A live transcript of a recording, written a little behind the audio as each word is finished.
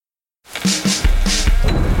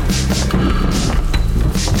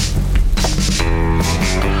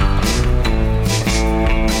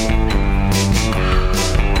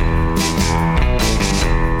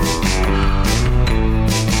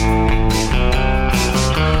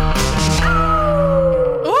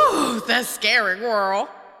scary girl.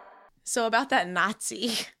 So about that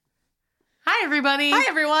Nazi. Hi, everybody. Hi,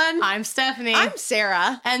 everyone. I'm Stephanie. I'm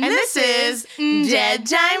Sarah. And this is Dead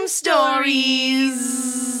Time Stories.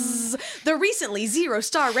 The recently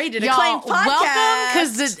 0-star rated Y'all, acclaimed podcast. welcome,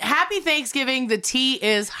 because happy Thanksgiving. The tea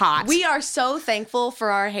is hot. We are so thankful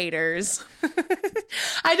for our haters. I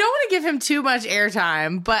don't want to give him too much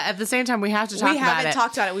airtime, but at the same time, we have to talk about it. We haven't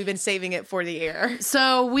talked about it. We've been saving it for the air.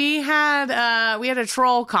 So we had a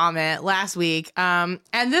troll comment last week, and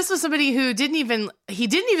this was somebody who didn't even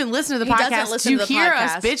listen to the podcast to hear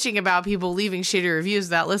us bitching about people leaving shitty reviews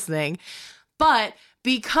without listening, but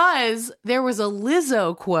because there was a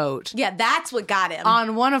Lizzo quote, yeah, that's what got him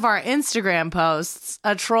on one of our Instagram posts.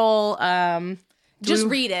 A troll. Just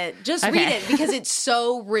read it. Read it because it's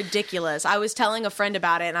so ridiculous. I was telling a friend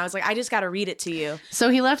about it and I was like, I just got to read it to you. So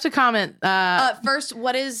he left a comment. First,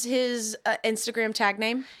 what is his Instagram tag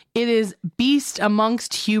name? It is Beast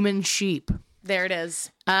Amongst Human Sheep. There it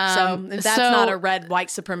is. So if that's not a red white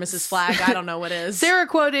supremacist flag, I don't know what is. Sarah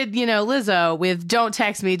quoted, Lizzo with "Don't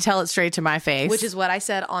text me, tell it straight to my face," which is what I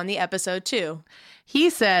said on the episode too.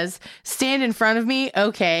 He says, "Stand in front of me,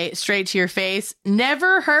 okay, straight to your face.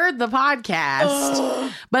 Never heard the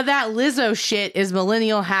podcast, but that Lizzo shit is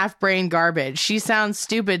millennial half-brain garbage. She sounds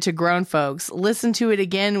stupid to grown folks. Listen to it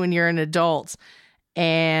again when you're an adult."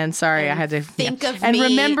 And sorry, I had to think of and me.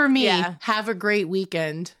 remember me. Yeah. Have a great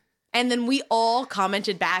weekend. And then we all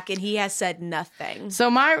commented back, and he has said nothing. So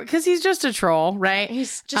because he's just a troll, right?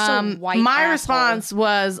 He's just a white My asshole. response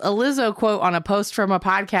was a Lizzo quote on a post from a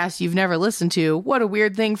podcast you've never listened to. What a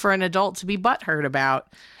weird thing for an adult to be butthurt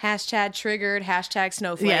about. Hashtag triggered. Hashtag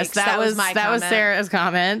snowflakes. Yes, that was my comment. Was Sarah's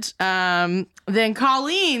comment. Then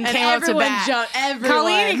Colleen came up to bat.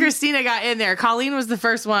 Colleen and Christina got in there. Colleen was the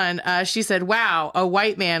first one. She said, "Wow, a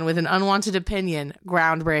white man with an unwanted opinion.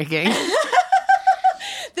 Groundbreaking."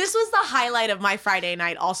 This was the highlight of my Friday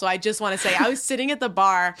night also. I just want to say I was sitting at the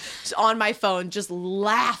bar on my phone just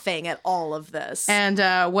laughing at all of this. And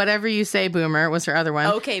Whatever You Say, Boomer was her other one.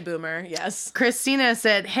 Okay, Boomer. Yes. Christina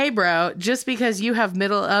said, "Hey, bro, just because you have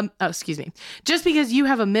just because you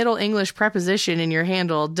have a Middle English preposition in your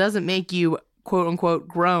handle doesn't make you quote unquote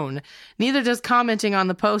grown. Neither does commenting on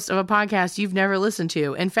the post of a podcast you've never listened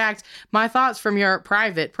to. In fact, my thoughts from your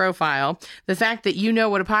private profile, the fact that you know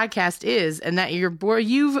what a podcast is and that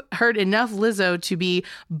you've heard enough Lizzo to be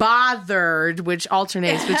bothered," which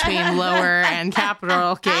alternates between lower and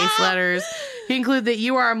capital case letters, conclude that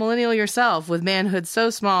you are a millennial yourself with manhood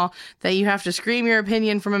so small that you have to scream your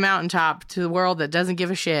opinion from a mountaintop to the world that doesn't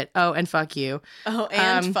give a shit. Oh, and fuck you. Oh,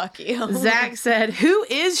 and fuck you. Zach said, "Who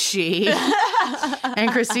is she?"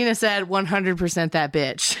 And Christina said, 100% that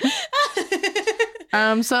bitch.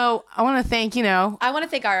 So I want to thank, I want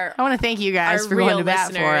to thank you guys for going to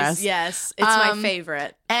bat for us. Yes, it's my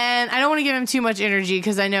favorite. And I don't want to give him too much energy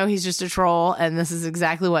because I know he's just a troll and this is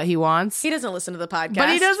exactly what he wants. He doesn't listen to the podcast. But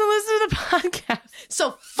he doesn't listen to the podcast.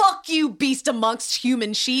 So fuck you, beast amongst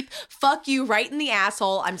human sheep. Fuck you right in the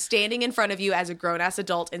asshole. I'm standing in front of you as a grown-ass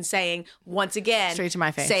adult and saying, once again, straight to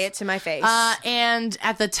my face. Say it to my face. And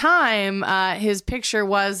at the time, his picture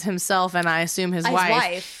was himself and I assume his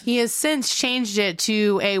wife. He has since changed it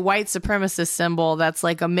to a white supremacist symbol that's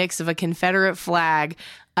like a mix of a Confederate flag,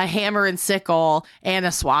 a hammer and sickle, and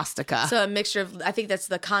a swastika. So a mixture of, I think that's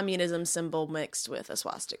the communism symbol mixed with a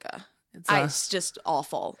swastika. It's just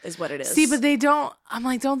awful is what it is. See, but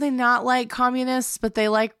don't they not like communists, but they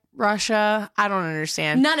like Russia? I don't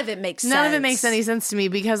understand. None of it makes sense. None of it makes any sense to me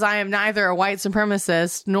because I am neither a white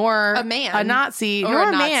supremacist nor a man, a Nazi, or nor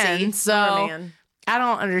a man. So I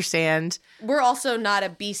don't understand. We're also not a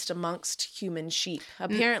beast amongst human sheep.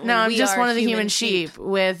 Apparently, no, I'm just one of the human sheep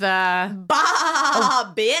with bitch.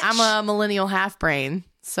 I'm a millennial half brain,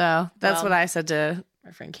 so that's what I said to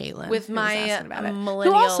my friend Caitlin with my millennial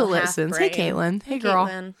who also listens. Half-brain. Hey, Caitlin. Hey, girl.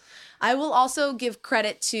 Caitlin. I will also give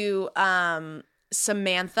credit to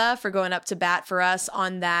Samantha for going up to bat for us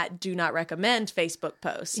on that do not recommend Facebook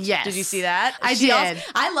post. Yes. Did you see that? I did.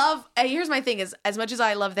 Here's my thing is, as much as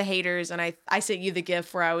I love the haters, and I sent you the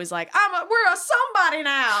gif where I was like, we're a somebody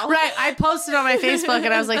now. Right. I posted on my Facebook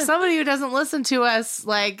and I was like, somebody who doesn't listen to us,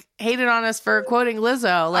 like, hated on us for quoting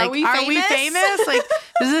Lizzo. Like, are we famous? Like,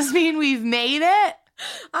 does this mean we've made it?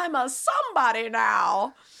 I'm a somebody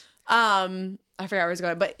now. I forgot where I was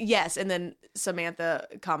going, but yes. And then Samantha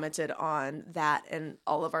commented on that and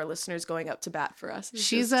all of our listeners going up to bat for us.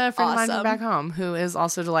 She's a friend of mine from back home who is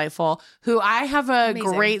also delightful, who I have a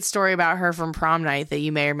great story about her from prom night that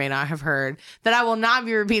you may or may not have heard that I will not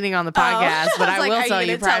be repeating on the podcast, but I will tell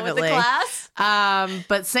you privately. Tell with the class?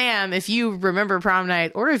 But Sam, if you remember prom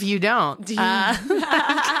night or if you don't,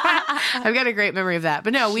 I've got a great memory of that.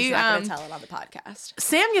 But no, She's not going to tell it on the podcast.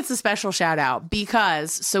 Sam gets a special shout out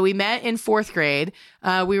because so we met in 4th grade.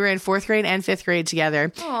 We were in 4th grade and 5th grade together.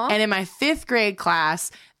 Aww. And in my 5th grade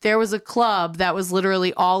class, there was a club that was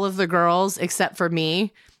literally all of the girls except for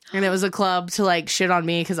me. And it was a club to like shit on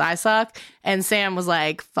me because I suck. And Sam was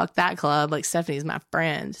like, fuck that club. Like, Stephanie's my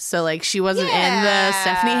friend. So like she wasn't in the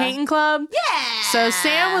Stephanie hating club. Yeah. So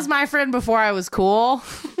Sam was my friend before I was cool.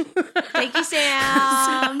 Thank you,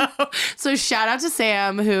 Sam. So shout out to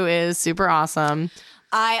Sam, who is super awesome.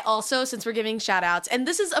 I also, since we're giving shout outs, and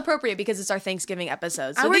this is appropriate because it's our Thanksgiving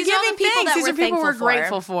episode. So these are the people that we're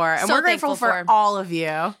grateful for. And we're grateful for all of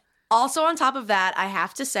you. Also, on top of that, I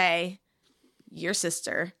have to say, your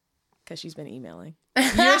sister, because she's been emailing.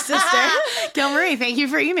 Your sister. Gail Marie, thank you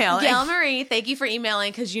for emailing. Gail Marie, thank you for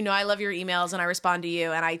emailing because you know I love your emails and I respond to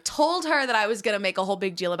you. And I told her that I was going to make a whole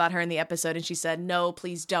big deal about her in the episode. And she said, no,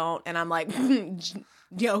 please don't. And I'm like,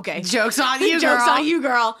 yeah, okay. Joke's on you, girl. Joke's on you,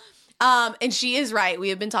 girl. And she is right. We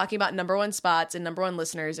have been talking about number one spots and number one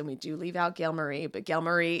listeners, and we do leave out Gail Marie, but Gail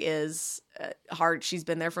Marie is hard. She's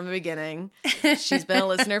been there from the beginning. She's been a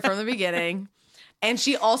listener from the beginning. And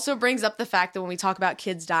she also brings up the fact that when we talk about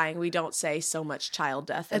kids dying, we don't say so much child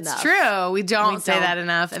death enough. It's true. We don't say that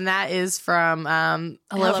enough. And that is from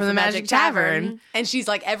Hello from the Magic Tavern. And she's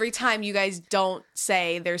like, every time you guys don't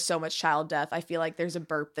say there's so much child death, I feel like there's a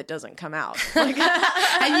burp that doesn't come out. Like,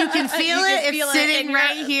 and you can feel it. It's sitting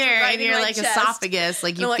right here in your like chest. Esophagus.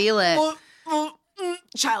 Like you feel it.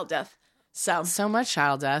 Child death. So much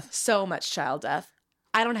child death. So much child death.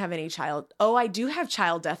 I don't have any child. Oh, I do have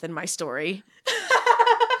child death in my story.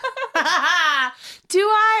 Do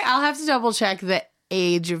I? I'll have to double check the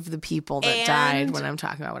age of the people that died when I'm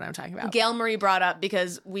talking about what I'm talking about. Gail Marie brought up,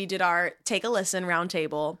 because we did our Take a Listen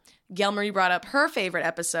roundtable, Gail Marie brought up her favorite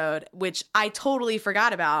episode, which I totally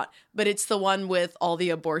forgot about, but it's the one with all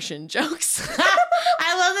the abortion jokes.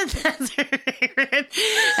 I love that that's her favorite.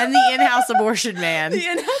 And the in-house abortion man. The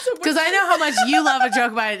in-house abortion. Because I know how much you love a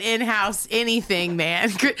joke about an in-house anything man.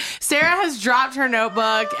 Sarah has dropped her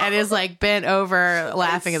notebook and is like bent over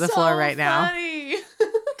laughing at the floor right funny. now.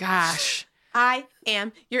 Gosh. I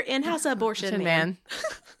am your in-house abortion man.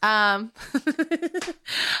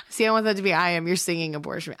 See, I want that to be I am your singing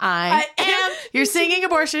abortion. I am your singing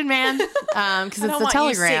abortion man. Because it's the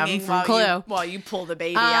telegram from Clue. While you pull the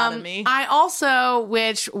baby out of me. I also,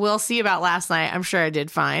 which we'll see about last night, I'm sure I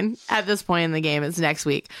did fine. At this point in the game, it's next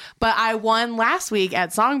week. But I won last week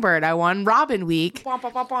at Songbird. I won Robin Week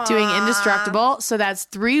doing Indestructible. So that's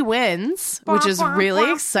 3 wins, which is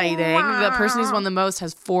really exciting. The person who's won the most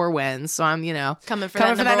has 4 wins. So I'm, coming for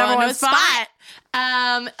that number one spot.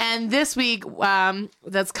 And this week,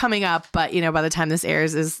 that's coming up, but by the time this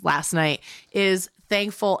airs is last night, is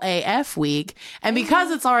Thankful AF week. And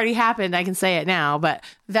because it's already happened, I can say it now, but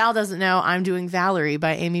Val doesn't know I'm doing Valerie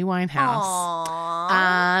by Amy Winehouse.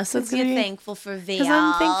 Aww. So it's you're thankful for Val. Because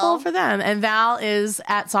I'm thankful for them. And Val is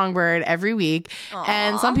at Songbird every week. Aww.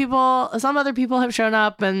 And some other people have shown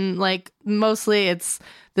up, and like mostly it's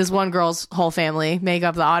this one girl's whole family make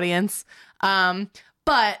up the audience.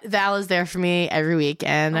 But Val is there for me every week,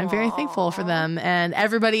 and I'm very thankful for them. And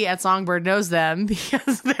everybody at Songbird knows them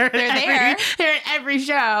because they're there. They're at every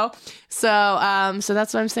show. So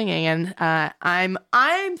that's what I'm singing, and I'm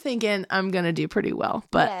thinking I'm gonna do pretty well,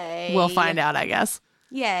 but we'll find out, I guess.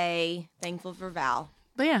 Yay! Thankful for Val.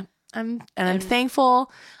 But yeah, I'm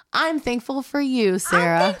thankful. I'm thankful for you,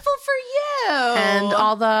 Sarah. I'm thankful for you. And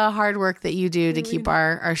all the hard work that you do to keep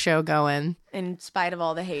our show going. In spite of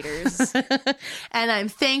all the haters. And I'm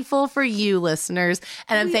thankful for you, listeners.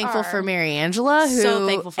 And I'm thankful for Mary Angela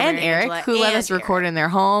and Eric, who let us record in their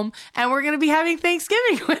home. And we're going to be having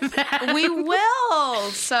Thanksgiving with them. We will.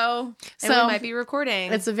 So we might be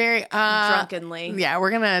recording. It's a very... drunkenly. Yeah,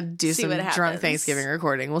 we're going to do some drunk Thanksgiving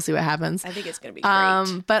recording. We'll see what happens. I think it's going to be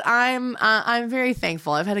great. But I'm very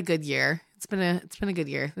thankful. I've had a good year. It's been a good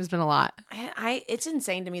year. There's been a lot. It's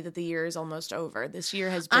insane to me that the year is almost over. This year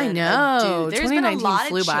has been. I know. There's been a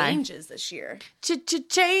lot of changes this year. Changes.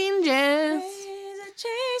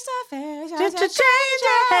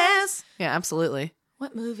 Yeah, absolutely.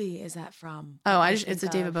 What movie is that from? Oh, it's a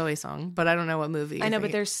David Bowie song, but I don't know what movie. I know,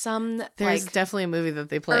 but there's some. There's definitely a movie that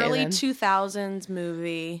they play early in. 2000s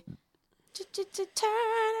movie. Turn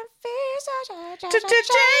and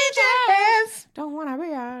Changes. Don't want to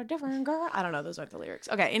be a different girl. I don't know. Those aren't the lyrics.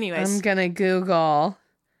 Okay, anyways. I'm gonna Google.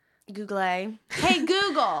 Google. Hey,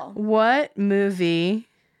 Google. What movie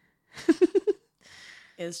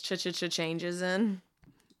Is Changes in?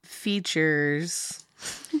 Features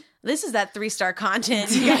This is that 3-star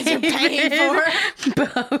content you guys are paying for.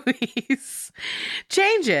 Bowie's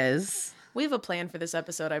Changes. We have a plan for this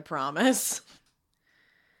episode, I promise.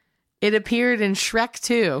 It appeared in Shrek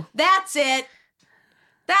 2. That's it.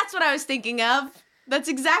 That's what I was thinking of. That's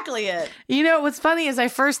exactly it. You know, what's funny is I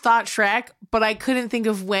first thought Shrek, but I couldn't think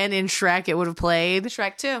of when in Shrek it would have played.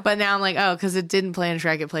 Shrek 2. But now I'm like, oh, because it didn't play in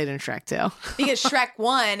Shrek, it played in Shrek 2. Because Shrek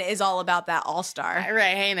 1 is all about that all-star.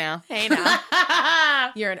 Right, hey now. Hey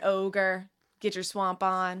now. You're an ogre. Get your swamp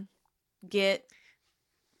on. Get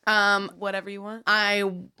whatever you want.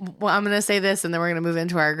 I'm going to say this and then we're going to move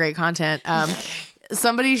into our great content.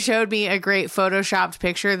 Somebody showed me a great photoshopped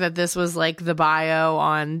picture that this was like the bio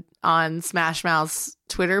on Smash Mouth's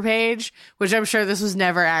Twitter page, which I'm sure this was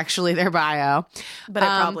never actually their bio. But it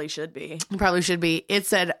probably should be. Probably should be. It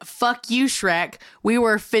said, "Fuck you, Shrek. We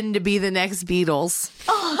were fin to be the next Beatles."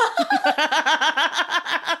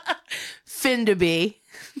 Fin to be.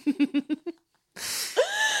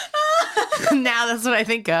 Now that's what I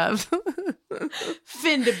think of.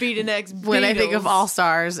 Fin to be the next Beatles. When I think of All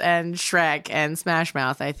Stars and Shrek and Smash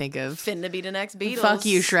Mouth, I think of fin to be the next Beatles. Fuck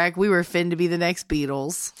you, Shrek. We were fin to be the next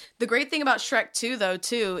Beatles. The great thing about Shrek 2, though,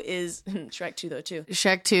 is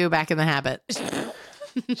Shrek 2, Back in the Habit.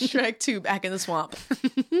 Shrek 2, Back in the Swamp.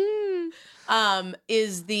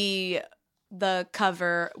 Is the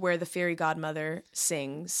cover where the fairy godmother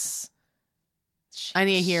sings I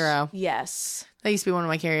Need a Hero. Yes. That used to be one of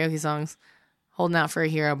my karaoke songs. Holding Out for a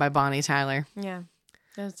Hero by Bonnie Tyler. Yeah.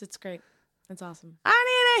 It's great. That's awesome.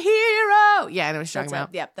 I need a hero. Yeah, I know what you're talking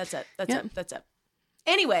about. Yep, that's it. That's it.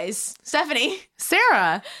 Anyways, Stephanie.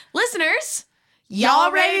 Sarah. Listeners.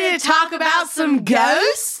 Y'all ready to talk about some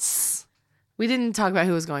ghosts? We didn't talk about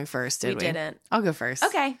who was going first, did we? We didn't. I'll go first.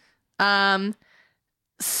 Okay.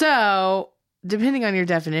 So, depending on your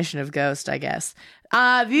definition of ghost, I guess.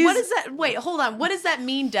 What is that? Wait, hold on. What does that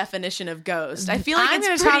mean, definition of ghost? I feel like I'm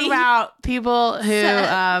going to talk about people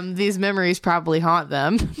who these memories probably haunt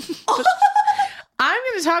them. I'm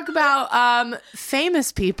going to talk about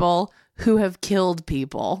famous people who have killed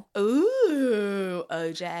people. Ooh,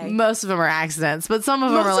 OJ. Most of them are accidents, but some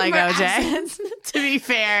of them are like OJ. To be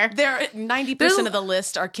fair, 90% of the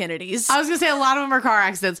list are Kennedys. I was going to say a lot of them are car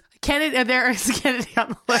accidents. There is Kennedy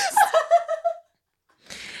on the list.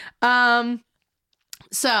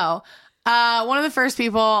 So, one of the first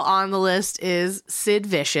people on the list is Sid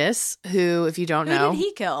Vicious, who, if you don't know... Who did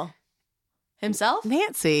he kill? Himself?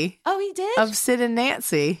 Nancy. Oh, he did? Of Sid and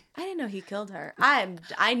Nancy. I didn't know he killed her.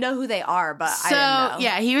 I know who they are, but I didn't know.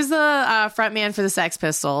 Yeah, he was the front man for the Sex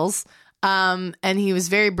Pistols. And he was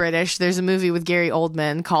very British. There's a movie with Gary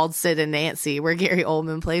Oldman called Sid and Nancy, where Gary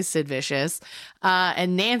Oldman plays Sid Vicious.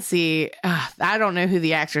 And Nancy, I don't know who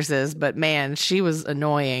the actress is, but man, she was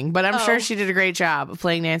annoying. But I'm sure she did a great job of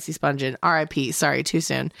playing Nancy Spungen. R.I.P. Sorry, too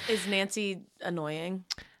soon. Is Nancy annoying?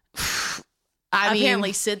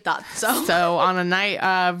 Apparently Sid thought so. So on a night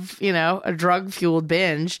of, a drug-fueled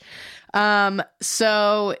binge.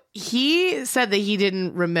 So he said that he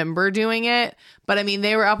didn't remember doing it, but I mean,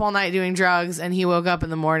 they were up all night doing drugs and he woke up in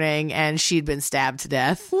the morning and she'd been stabbed to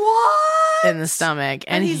death. What? In the stomach.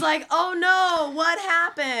 And he's like, oh no, what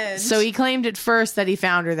happened? So he claimed at first that he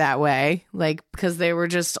found her that way, because they were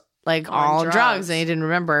just all on drugs and he didn't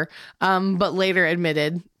remember. But later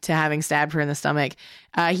admitted to having stabbed her in the stomach.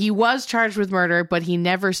 He was charged with murder, but he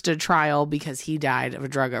never stood trial because he died of a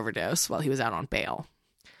drug overdose while he was out on bail.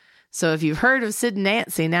 So if you've heard of Sid and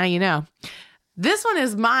Nancy, now you know. This one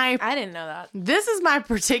is I didn't know that. This is my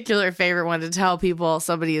particular favorite one to tell people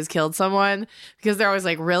somebody has killed someone, because they're always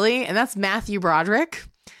like, really? And that's Matthew Broderick.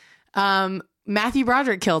 Matthew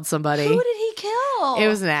Broderick killed somebody. Who did he kill? It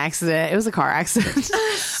was an accident. It was a car accident.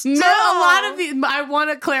 A lot of these, I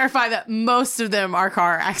want to clarify that most of them are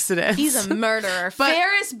car accidents. He's a murderer.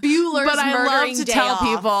 Ferris Bueller's But I murdering love to day tell off.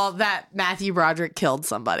 people that Matthew Broderick killed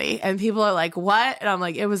somebody. And people are like, what? And I'm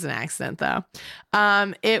like, it was an accident, though.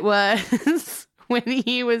 It was when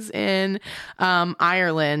he was in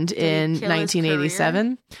Ireland in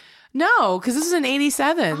 1987. No, because this was in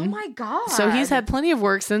 87. Oh my God. So he's had plenty of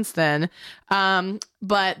work since then.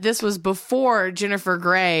 But this was before Jennifer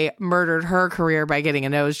Grey murdered her career by getting a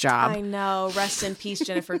nose job. I know. Rest in peace,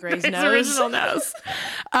 Jennifer Grey's His nose. original nose.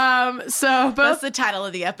 So both That's the title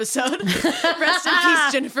of the episode. Rest in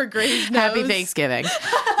peace, Jennifer Grey's nose. Happy Thanksgiving.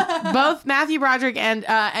 Both Matthew Broderick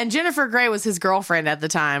and Jennifer Grey was his girlfriend at the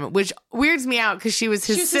time, which weirds me out because she was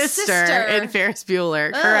his sister in Ferris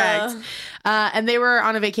Bueller. Correct. And they were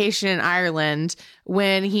on a vacation in Ireland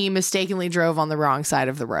when he mistakenly drove on the wrong side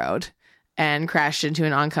of the road and crashed into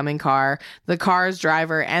an oncoming car. The car's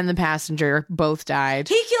driver and the passenger both died.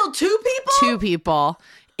 He killed 2 people? 2 people.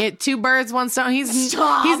 Two birds, one stone. He's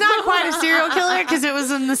not quite a serial killer because it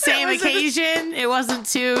was on the same occasion. It wasn't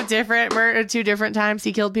 2 different times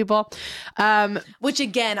he killed people. Which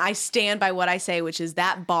again, I stand by what I say, which is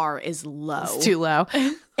that bar is low. It's too low.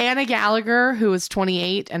 Anna Gallagher, who was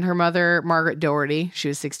 28, and her mother, Margaret Doherty, she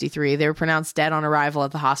was 63. They were pronounced dead on arrival at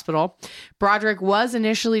the hospital. Broderick was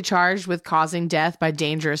initially charged with causing death by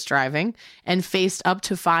dangerous driving and faced up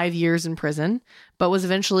to 5 years in prison, but was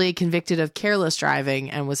eventually convicted of careless driving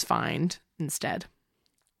and was fined instead.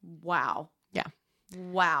 Wow. Yeah.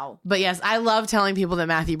 Wow. But yes, I love telling people that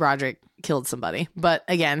Matthew Broderick killed somebody. But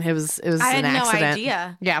again, it was I an had accident. no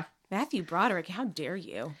idea. Yeah. Matthew Broderick, how dare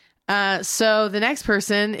you? So the next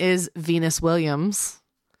person is Venus Williams.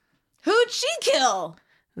 Who'd she kill?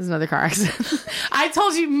 This is another car accident. I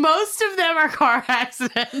told you most of them are car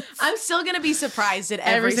accidents. I'm still going to be surprised at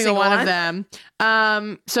Every single one of them.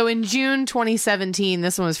 So in June 2017,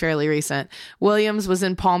 this one was fairly recent. Williams was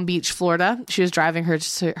in Palm Beach, Florida. She was driving her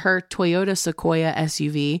Toyota Sequoia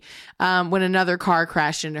SUV when another car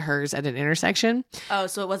crashed into hers at an intersection. Oh,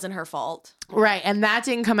 so it wasn't her fault. Right, and that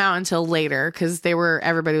didn't come out until later because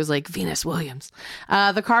everybody was like, Venus Williams.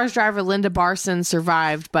 The car's driver, Linda Barson,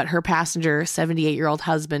 survived, but her passenger, 78-year-old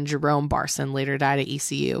husband, Jerome Barson, later died at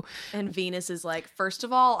ECU. And Venus is like, first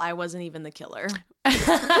of all, I wasn't even the killer.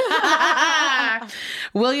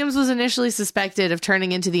 Williams was initially suspected of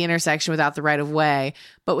turning into the intersection without the right of way,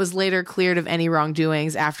 but was later cleared of any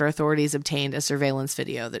wrongdoings after authorities obtained a surveillance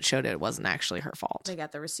video that showed it wasn't actually her fault. They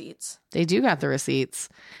got the receipts. They do got the receipts.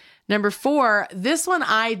 Number 4, this one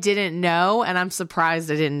I didn't know, and I'm surprised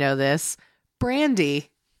I didn't know this. Brandy.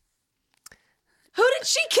 Who did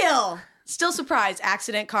she kill? Still surprised.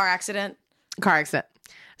 Accident, car accident. Car accident.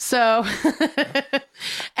 So, and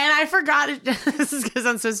I forgot it. This is because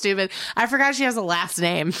I'm so stupid. I forgot she has a last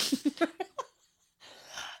name.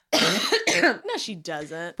 No, she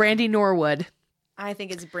doesn't. Brandy Norwood. I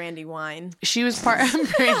think it's Brandy Wine. She was part of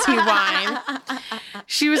Brandy Wine.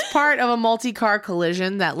 She was part of a multi-car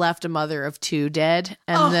collision that left a mother of 2 dead.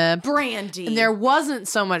 And Brandy. And there wasn't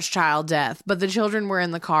so much child death, but the children were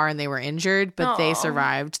in the car and they were injured, but they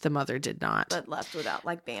survived. The mother did not. But left without,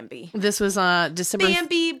 like Bambi. This was December.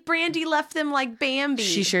 Brandy left them like Bambi.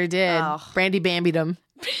 She sure did. Oh. Brandy Bambied them.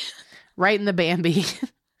 Right in the Bambi.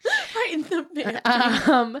 Right in the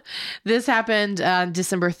Bambi. This happened on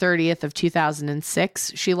December 30th of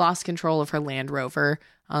 2006. She lost control of her Land Rover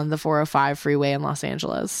on the 405 freeway in Los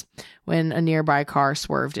Angeles when a nearby car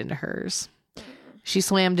swerved into hers. She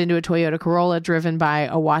slammed into a Toyota Corolla driven by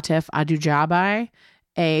Awatef Adujabai,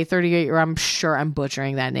 a 38-year-old, I'm sure I'm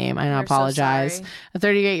butchering that name. I apologize. So a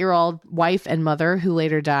 38-year-old wife and mother who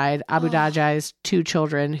later died. Abudajai's 2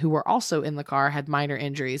 children who were also in the car had minor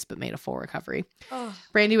injuries but made a full recovery. Oh.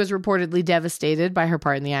 Brandy was reportedly devastated by her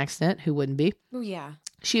part in the accident. Who wouldn't be? Oh, yeah.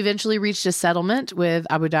 She eventually reached a settlement with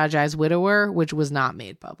Abudajai's widower, which was not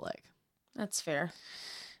made public. That's fair.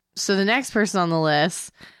 So the next person on the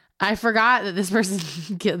list, I forgot that this person,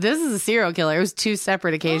 this is a serial killer. It was 2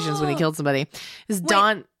 separate occasions when he killed somebody.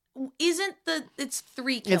 Don. It's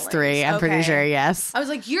 3 killings? It's 3. I'm pretty sure. Yes. I was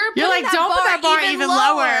like, you're like, that don't put that bar even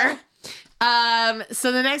lower.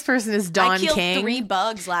 So the next person is Don King. I killed King. 3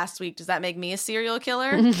 bugs last week. Does that make me a serial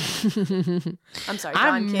killer? I'm sorry, Don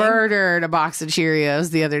I King. murdered a box of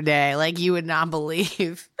Cheerios the other day. Like you would not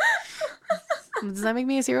believe. Does that make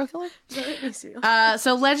me a serial killer?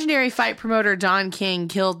 So legendary fight promoter Don King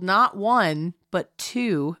killed not 1, but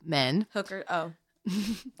 2 men. Hooker. Oh.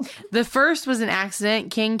 The first was an accident.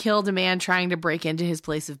 King killed a man trying to break into his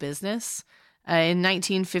place of business. In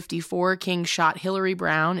 1954, King shot Hillary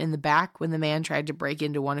Brown in the back when the man tried to break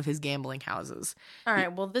into one of his gambling houses. All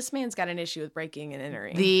right, well, this man's got an issue with breaking and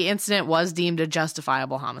entering. The incident was deemed a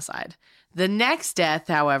justifiable homicide. The next death,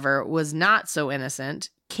 however, was not so innocent.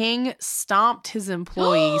 King stomped his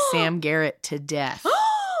employee, Sam Garrett, to death.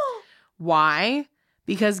 Why?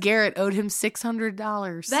 Because Garrett owed him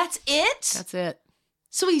 $600. That's it? That's it.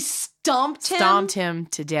 So he stomped him? Stomped him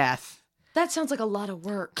to death. That sounds like a lot of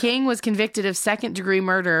work. King was convicted of second-degree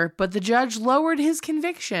murder, but the judge lowered his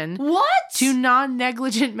conviction What? to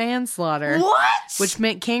non-negligent manslaughter. What? Which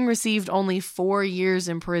meant King received only 4 years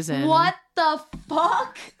in prison. What the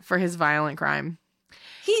fuck? For his violent crime.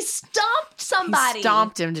 He stomped somebody. He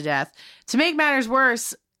stomped him to death. To make matters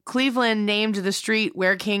worse, Cleveland named the street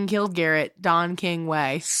where King killed Garrett Don King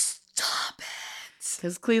Way. Stop it.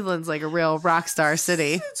 Because Cleveland's like a real rock star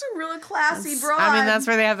city. It's a really classy broad. I mean, that's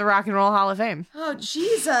where they have the Rock and Roll Hall of Fame. Oh,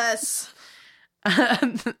 Jesus.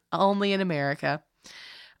 Only in America.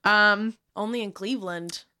 Only in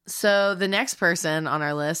Cleveland. So the next person on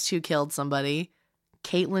our list who killed somebody,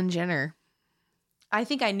 Caitlyn Jenner. I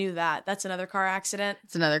think I knew that. That's another car accident.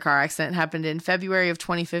 It's another car accident. It happened in February of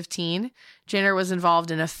 2015. Jenner was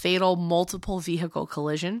involved in a fatal multiple vehicle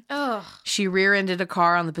collision. Ugh. She rear-ended a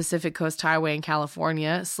car on the Pacific Coast Highway in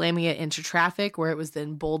California, slamming it into traffic where it was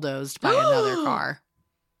then bulldozed by another car.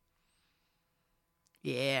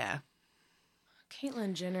 Yeah.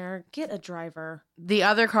 Caitlyn Jenner, get a driver. The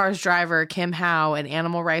other car's driver, Kim Howe, an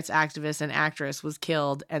animal rights activist and actress, was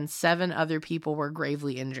killed, and 7 other people were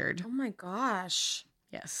gravely injured. Oh my gosh.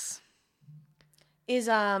 Yes. Is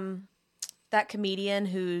that comedian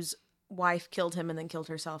whose wife killed him and then killed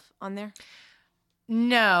herself on there?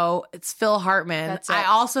 No, it's Phil Hartman. That's it. I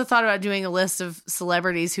also thought about doing a list of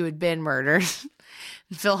celebrities who had been murdered.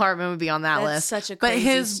 Phil Hartman would be on that list. That's such a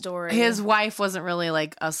crazy story. His wife wasn't really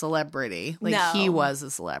like a celebrity. Like No. he was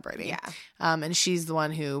a celebrity. Yeah. And she's the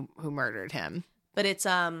one who murdered him. But it's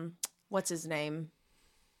what's his name?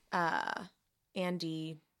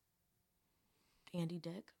 Andy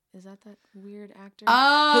Dick. Is that weird actor?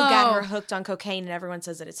 Oh. Who got her hooked on cocaine and everyone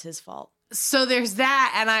says that it's his fault. So there's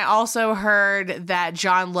that, and I also heard that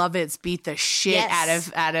John Lovitz beat the shit Yes.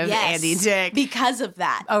 out of Yes. Andy Dick Because of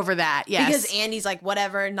that. over that. Yes, Because Andy's like,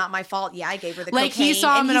 whatever, not my fault. Yeah, I gave her the like cocaine. he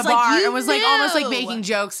saw him And in a he's like, bar "You and was like almost like knew." making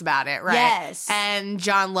jokes about it, right? Yes. And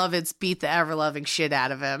John Lovitz beat the ever loving shit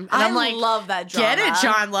out of him. And I I'm like, love that drama. get it,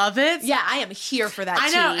 John Lovitz? Yeah, I am here for that. I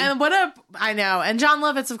know. tea. I know. And John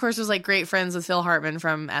Lovitz, of course, was like great friends with Phil Hartman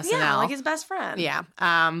from SNL. Yeah, like his best friend. Yeah.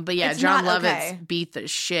 But yeah, It's John not Lovitz okay. beat the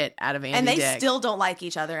shit out of Andy And they Dick. still don't like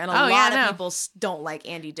each other, and a Oh, yeah, lot I know. of people don't like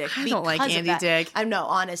Andy Dick. I don't like because of Andy that. Dick. I know,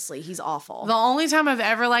 honestly, he's awful. The only time I've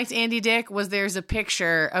ever liked Andy Dick was there's a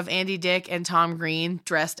picture of Andy Dick and Tom Green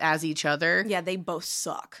dressed as each other. Yeah, they both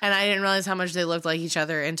suck. And I didn't realize how much they looked like each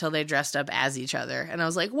other until they dressed up as each other. And I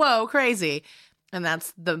was like, whoa, crazy. And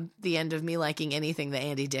that's the end of me liking anything that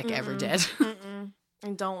Andy Dick ever did. I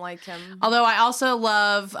don't like him. Although I also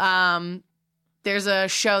love, there's a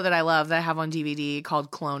show that I love that I have on DVD called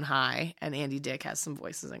Clone High. And Andy Dick has some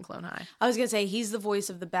voices in Clone High. I was gonna say he's the voice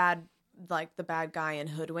of the bad guy in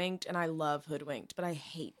Hoodwinked, and I love Hoodwinked, but I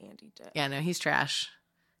hate Andy Dick. Yeah, no, he's trash.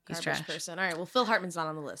 He's Garbage trash. person. All right, well, Phil Hartman's not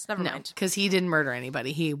on the list. Never No, mind. because he didn't murder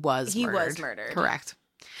anybody. He was murdered. Correct.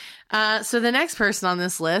 So the next person on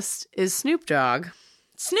this list is Snoop Dogg.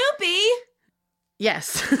 Snoopy.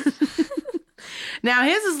 Yes. Now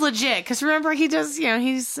his is legit because remember he does,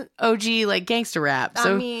 he's OG like gangster rap.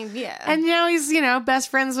 So I mean, yeah. and now he's best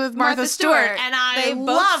friends with Martha Stewart, and I They both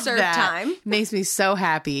love serve that. time. Makes me so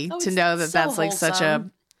happy Oh, to it's know that so that's like such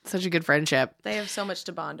wholesome. a good friendship. They have so much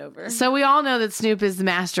to bond over. So we all know that Snoop is the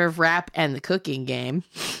master of rap and the cooking game.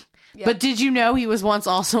 Yep. But did you know he was once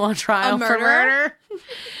also on trial for murder?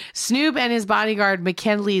 Snoop and his bodyguard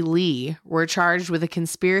McKinley Lee were charged with a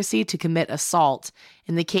conspiracy to commit assault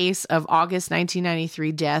in the case of August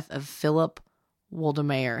 1993 death of Philip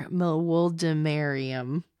Woldemariam.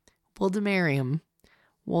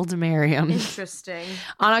 Interesting.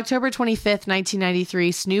 On October 25th,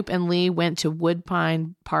 1993, Snoop and Lee went to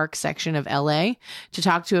Woodpine Park section of LA to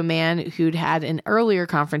talk to a man who'd had an earlier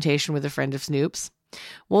confrontation with a friend of Snoop's.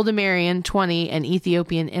 Woldemariam, 20, an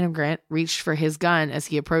Ethiopian immigrant, reached for his gun as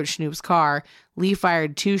he approached Snoop's car. Lee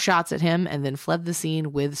fired 2 shots at him and then fled the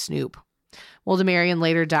scene with Snoop. Woldemariam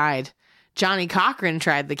later died. Johnny Cochran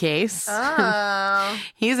tried the case. Oh.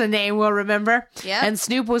 He's a name we'll remember. Yep. And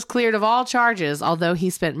Snoop was cleared of all charges, although he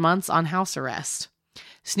spent months on house arrest.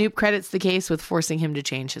 Snoop credits the case with forcing him to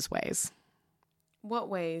change his ways. What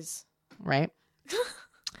ways? Right?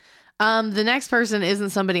 The next person isn't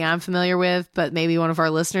somebody I'm familiar with, but maybe one of our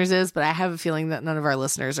listeners is, but I have a feeling that none of our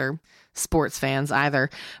listeners are sports fans either.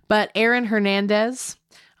 But Aaron Hernandez,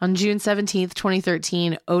 on June 17th,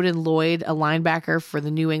 2013, Odin Lloyd, a linebacker for the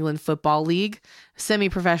New England Football League, a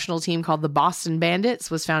semi-professional team called the Boston Bandits,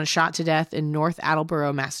 was found shot to death in North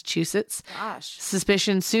Attleboro, Massachusetts. Gosh.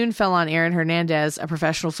 Suspicion soon fell on Aaron Hernandez, a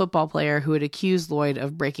professional football player who had accused Lloyd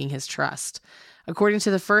of breaking his trust. According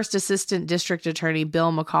to the first assistant district attorney,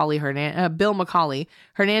 Bill McCauley,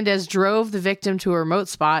 Hernandez drove the victim to a remote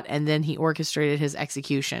spot and then he orchestrated his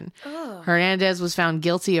execution. Ugh. Hernandez was found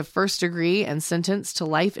guilty of first degree and sentenced to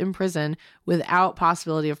life in prison without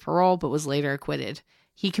possibility of parole, but was later acquitted.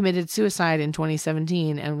 He committed suicide in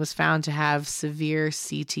 2017 and was found to have severe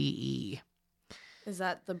CTE. Is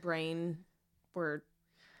that the brain where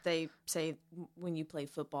they say when you play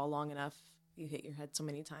football long enough, you hit your head so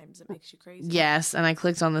many times it makes you crazy? Yes, and I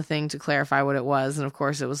clicked on the thing to clarify what it was, and of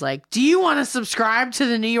course it was like, do you want to subscribe to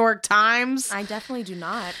the New York Times? I definitely do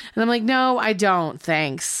not. And I'm like, no, I don't,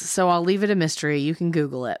 thanks. So I'll leave it a mystery. You can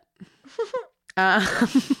Google it.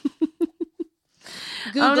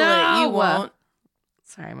 Google it, you won't.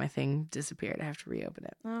 Sorry, my thing disappeared. I have to reopen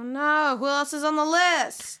it. Oh no, who else is on the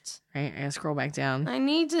list? Right, I gotta scroll back down. I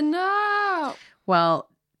need to know. Well,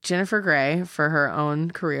 Jennifer Grey, for her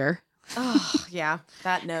own career. Oh, yeah,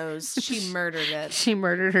 that nose. She murdered it. She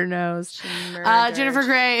murdered her nose. She murdered. Jennifer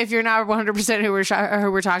Grey, if you're not 100% who we're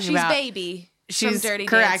talking She's about. Baby. She's from Dirty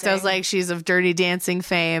correct. Dancing. I was like, she's of Dirty Dancing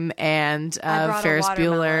fame and Ferris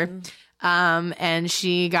Bueller. And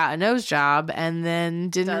she got a nose job and then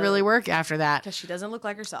didn't really work after that. Because she doesn't look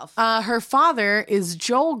like herself. Her father is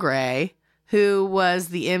Joel Grey, who was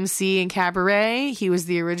the MC in Cabaret. He was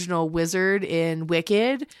the original wizard in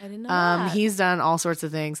Wicked. I didn't know that. He's done all sorts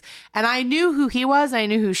of things. And I knew who he was. I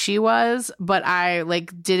knew who she was, but I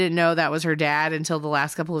didn't know that was her dad until the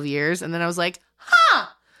last couple of years. And then I was like, huh!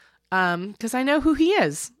 Because I know who he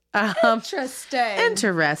is.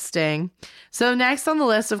 Interesting. So next on the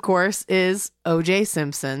list, of course, is O.J.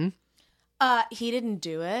 Simpson. He didn't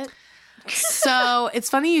do it. So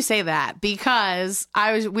it's funny you say that because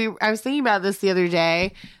I was thinking about this the other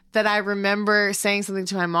day that I remember saying something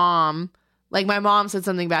to my mom. Like my mom said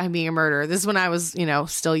something about him being a murderer. This is when I was,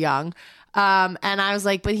 still young. And I was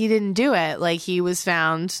like, but he didn't do it. Like he was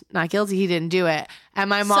found not guilty. He didn't do it. And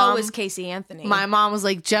my mom, so was Casey Anthony. My mom was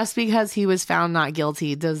like, just because he was found not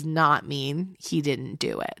guilty does not mean he didn't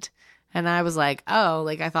do it. And I was like, oh,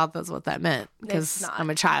 I thought that's what that meant because I'm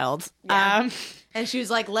a child. Yeah. And she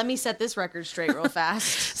was like, let me set this record straight real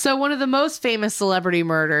fast. So one of the most famous celebrity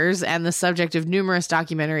murders and the subject of numerous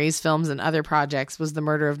documentaries, films, and other projects was the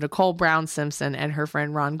murder of Nicole Brown Simpson and her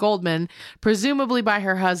friend Ron Goldman, presumably by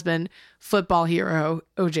her husband, football hero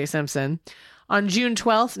O.J. Simpson. On June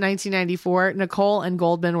 12th, 1994, Nicole and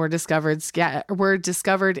Goldman were discovered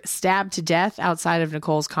stabbed to death outside of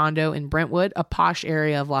Nicole's condo in Brentwood, a posh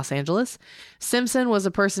area of Los Angeles. Simpson was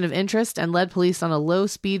a person of interest and led police on a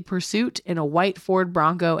low-speed pursuit in a white Ford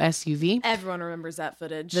Bronco SUV. Everyone remembers that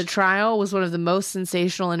footage. The trial was one of the most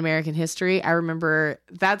sensational in American history. I remember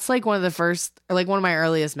that's one of the first, one of my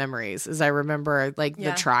earliest memories is I remember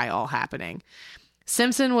the trial happening.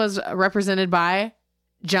 Simpson was represented by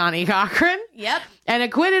Johnny Cochran. Yep. And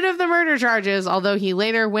acquitted of the murder charges, although he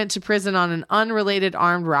later went to prison on an unrelated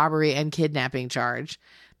armed robbery and kidnapping charge.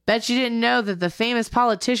 Bet you didn't know that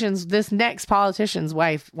this next politician's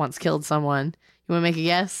wife once killed someone. You want to make a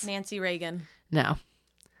guess? Nancy Reagan. No.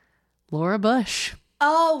 Laura Bush.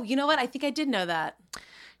 Oh, you know what? I think I did know that.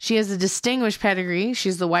 She has a distinguished pedigree.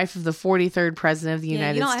 She's the wife of the 43rd president of the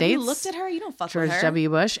United States. Have you looked at her? You don't fuck with her. George W.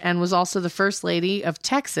 Bush, and was also the first lady of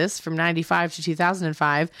Texas from 95 to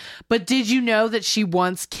 2005. But did you know that she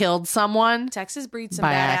once killed someone? Texas breeds some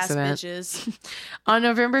by badass accident. bitches. On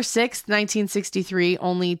November 6th, 1963,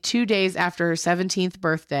 only 2 days after her 17th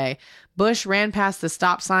birthday, Bush ran past the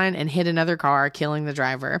stop sign and hit another car, killing the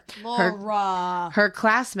driver. Laura. Her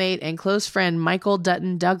classmate and close friend, Michael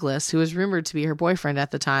Dutton Douglas, who was rumored to be her boyfriend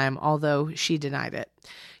at the time, although she denied it.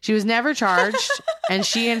 She was never charged, and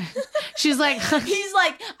she's like... He's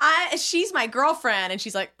like, she's my girlfriend, and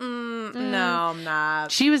she's like, no, I'm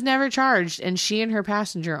not. She was never charged, and she and her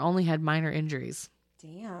passenger only had minor injuries.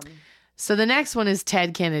 Damn. So the next one is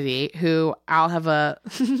Ted Kennedy, who I'll have a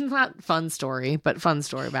not fun story, but fun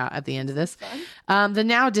story about at the end of this. The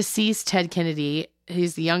now deceased Ted Kennedy,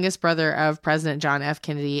 he's the youngest brother of President John F.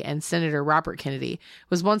 Kennedy and Senator Robert Kennedy,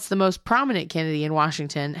 was once the most prominent Kennedy in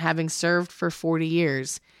Washington, having served for 40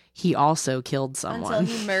 years. He also killed someone.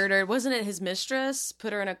 Until he murdered, wasn't it his mistress?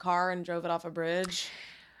 Put her in a car and drove it off a bridge?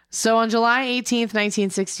 So on July 18th,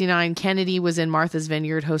 1969, Kennedy was in Martha's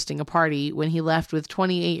Vineyard hosting a party when he left with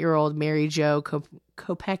 28-year-old Mary Jo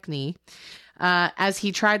Kopechne. As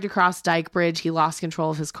he tried to cross Dyke Bridge, he lost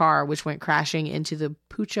control of his car, which went crashing into the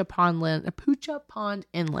Pucha Pond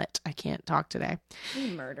Inlet. I can't talk today. He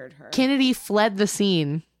murdered her. Kennedy fled the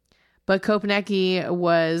scene, but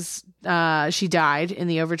Kopechne she died in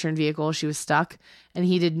the overturned vehicle. She was stuck, and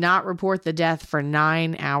he did not report the death for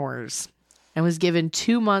 9 hours. and was given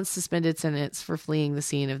 2 months suspended sentence for fleeing the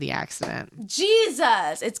scene of the accident.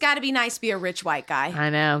 Jesus. It's got to be nice to be a rich white guy. I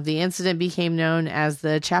know. The incident became known as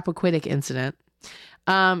the Chappaquiddick incident.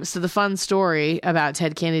 So the fun story about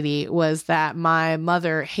Ted Kennedy was that my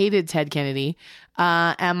mother hated Ted Kennedy.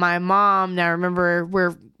 And my mom, now remember,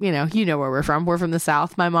 you know where we're from. We're from the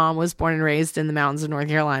South. My mom was born and raised in the mountains of North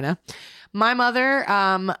Carolina. My mother,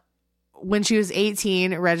 when she was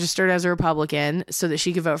 18, registered as a Republican so that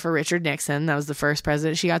she could vote for Richard Nixon. That was the first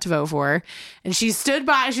president she got to vote for. And she stood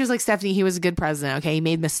by. She was like, Stephanie, he was a good president. Okay, he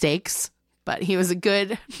made mistakes, but he was a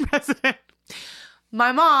good president.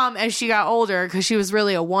 My mom, as she got older, because she was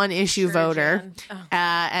really a one-issue voter,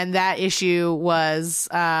 and that issue was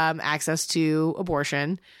access to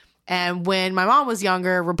abortion. And when my mom was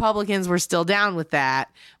younger, Republicans were still down with that.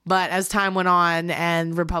 But as time went on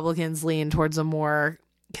and Republicans leaned towards a more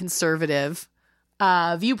conservative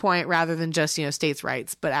viewpoint rather than just, states'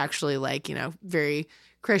 rights, but actually very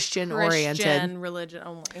Christian oriented. Religion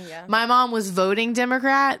only, yeah. My mom was voting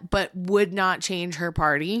Democrat, but would not change her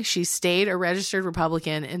party. She stayed a registered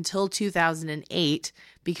Republican until 2008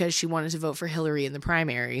 because she wanted to vote for Hillary in the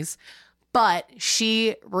primaries. But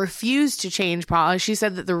she refused to change politics. She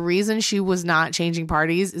said that the reason she was not changing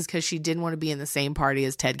parties is because she didn't want to be in the same party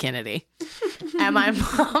as Ted Kennedy. And my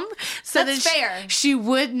mom said That's that fair. She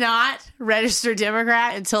would not register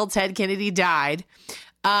Democrat until Ted Kennedy died.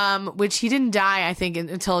 Which he didn't die, I think,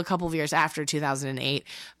 until a couple of years after 2008.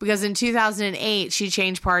 Because in 2008, she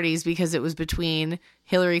changed parties because it was between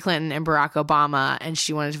Hillary Clinton and Barack Obama, and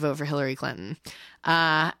she wanted to vote for Hillary Clinton.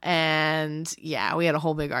 And yeah, we had a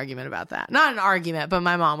whole big argument about that. Not an argument, but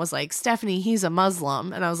my mom was like, Stephanie, he's a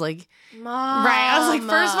Muslim. And I was like, Mom. right. I was like,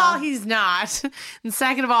 first of all, he's not. And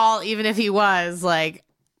second of all, even if he was, like,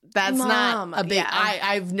 that's Mom. not a big, Yeah.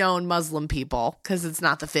 I've known Muslim people because it's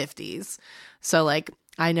not the 50s. So like,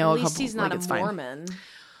 I know At a least couple. he's not it's a fine. Mormon.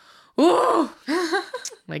 Ooh,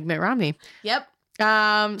 like Mitt Romney. Yep.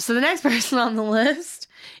 So the next person on the list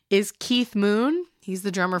is Keith Moon. He's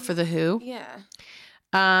the drummer for The Who.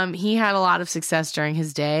 Yeah. He had a lot of success during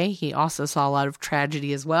his day. He also saw a lot of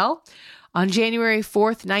tragedy as well. On January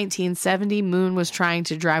 4th, 1970, Moon was trying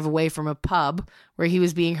to drive away from a pub where he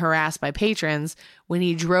was being harassed by patrons when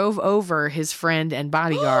he drove over his friend and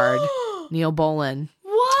bodyguard, Neil Boland.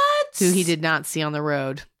 What? Who he did not see on the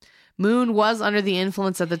road. Moon was under the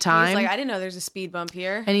influence at the time. He's like, I didn't know there's a speed bump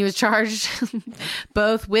here. And he was charged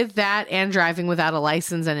both with that and driving without a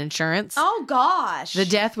license and insurance. Oh, gosh. The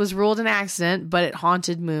death was ruled an accident, but it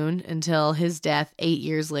haunted Moon until his death 8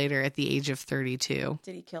 years later at the age of 32.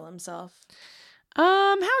 Did he kill himself?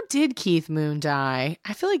 How did Keith Moon die?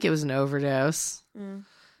 I feel like it was an overdose.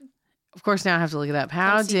 Of course, now I have to look it up.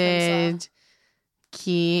 How did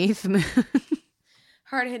Keith Moon...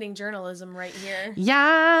 Hard-hitting journalism right here.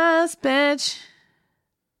 Yes, bitch.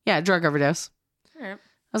 Yeah, drug overdose. All right. I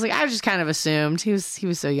was like, I just kind of assumed he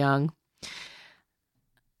was so young.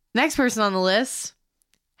 Next person on the list,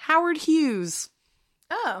 Howard Hughes.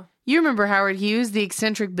 Oh. You remember Howard Hughes, the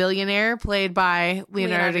eccentric billionaire played by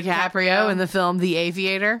Leonardo DiCaprio in the film The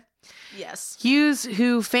Aviator? Yes. Hughes,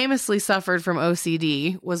 who famously suffered from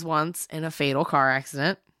OCD, was once in a fatal car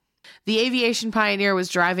accident. The aviation pioneer was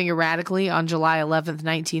driving erratically on July 11th,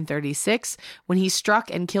 1936, when he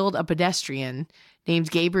struck and killed a pedestrian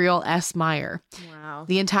named Gabriel S. Meyer. Wow.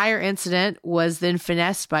 The entire incident was then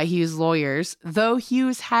finessed by Hughes' lawyers, though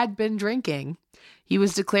Hughes had been drinking. He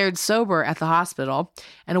was declared sober at the hospital,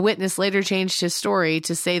 and a witness later changed his story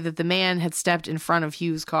to say that the man had stepped in front of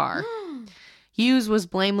Hughes' car. Hughes was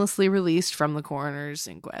blamelessly released from the coroner's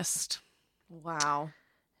inquest. Wow.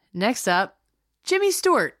 Next up, Jimmy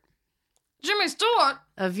Stewart. Jimmy Stewart.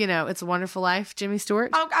 Of, It's a Wonderful Life, Jimmy Stewart.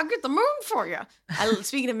 I'll get the moon for you.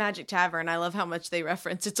 Speaking of Magic Tavern, I love how much they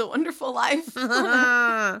reference It's a Wonderful Life.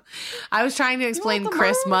 I was trying to explain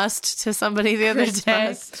Chris Must to somebody the other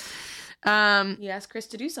day. You asked Chris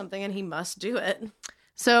to do something and he must do it.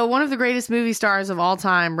 So one of the greatest movie stars of all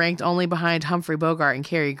time, ranked only behind Humphrey Bogart and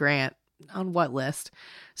Cary Grant. On what list?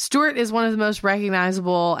 Stewart is one of the most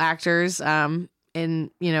recognizable actors in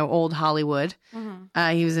old Hollywood.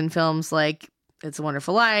 He was in films like It's a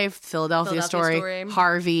Wonderful Life, Philadelphia Story,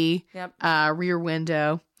 Harvey, Rear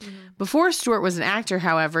Window. Before Stewart was an actor,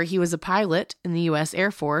 however, he was a pilot in the U.S.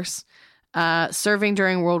 Air Force, serving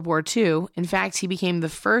during World War II. In fact, he became the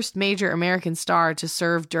first major American star to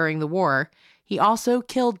serve during the war. He also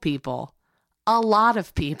killed people. A lot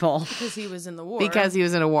of people. Because he was in the war. Because he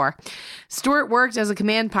was in a war. Stewart worked as a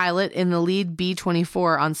command pilot in the lead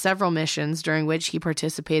B-24 on several missions during which he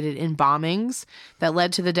participated in bombings that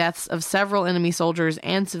led to the deaths of several enemy soldiers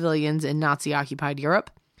and civilians in Nazi-occupied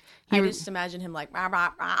Europe. I just imagine him like,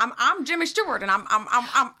 I'm Jimmy Stewart, and I'm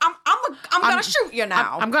gonna shoot you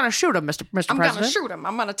now. I'm gonna shoot him, Mr. President. I'm gonna shoot him.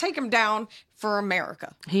 I'm gonna take him down for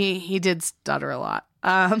America. He did stutter a lot,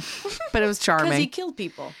 but it was charming. Because he killed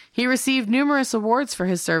people. He received numerous awards for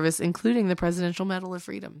his service, including the Presidential Medal of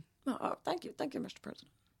Freedom. Oh, thank you, Mr. President.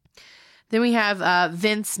 Then we have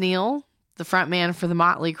Vince Neil, the front man for the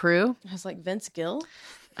Motley Crue. I was like, Vince Gill?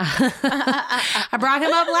 I brought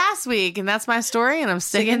him up last week, and that's my story, and I'm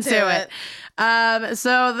sticking to it.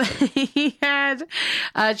 So he had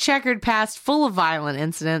a checkered past full of violent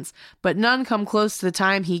incidents, but none come close to the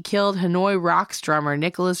time he killed Hanoi Rocks drummer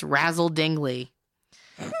Nicholas Razzle Dingley.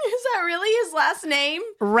 Is that really his last name?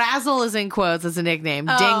 Razzle is in quotes as a nickname.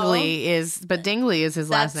 Oh. Dingley is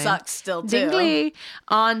his last name. That sucks still, too. Dingley,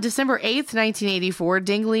 on December 8th, 1984,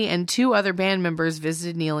 Dingley and 2 other band members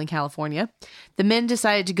visited Neil in California. The men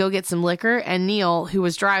decided to go get some liquor, and Neil, who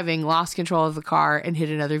was driving, lost control of the car and hit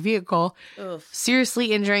another vehicle,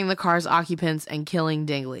 seriously injuring the car's occupants and killing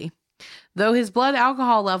Dingley. Though his blood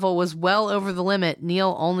alcohol level was well over the limit,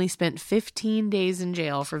 Neil only spent 15 days in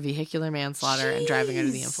jail for vehicular manslaughter and driving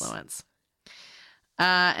under the influence.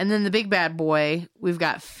 And then the big bad boy, we've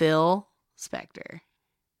got Phil Spector.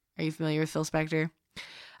 Are you familiar with Phil Spector?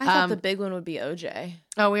 I thought the big one would be OJ.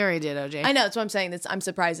 Oh, we already did OJ. I know, that's what I'm saying. I'm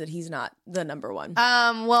surprised that he's not the number one.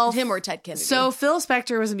 Well, him or Ted Kennedy. So Phil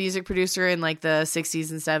Spector was a music producer in like the 60s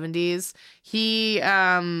and 70s. He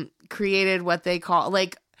created what they call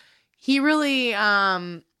he really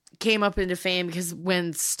came up into fame because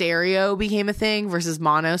when stereo became a thing versus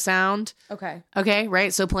mono sound. Okay,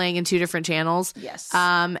 right? So playing in 2 different channels. Yes.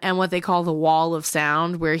 And what they call the wall of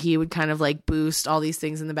sound, where he would kind of like boost all these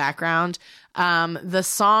things in the background. The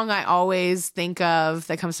song I always think of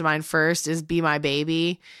that comes to mind first is Be My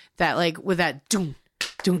Baby. That like with that doom,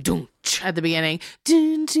 doom, doom at the beginning.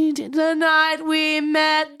 Dun, dun, dun, the night we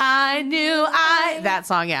met, I knew that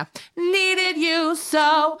song, yeah. Needed you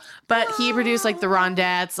so. But he produced like the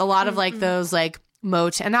Rondettes, a lot of like those like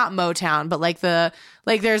Motown, not Motown, but like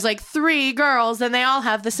there's like 3 girls and they all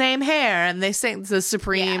have the same hair and they sing the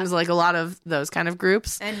Supremes, like a lot of those kind of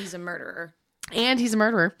groups. And he's a murderer.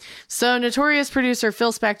 So notorious producer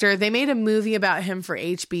Phil Spector, they made a movie about him for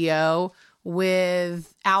HBO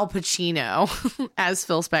with Al Pacino as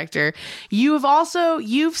Phil Spector.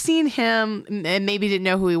 You've seen him and maybe didn't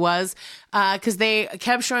know who he was because they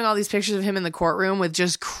kept showing all these pictures of him in the courtroom with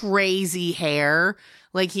just crazy hair.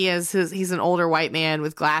 Like he's an older white man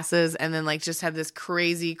with glasses and then like just had this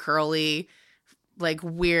crazy curly like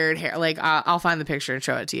weird hair. Like I'll find the picture and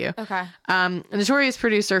show it to you. Okay. Notorious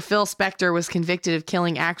producer Phil Spector was convicted of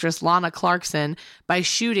killing actress Lana Clarkson by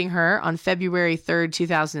shooting her on February 3rd,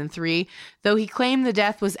 2003. Though he claimed the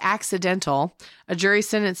death was accidental, a jury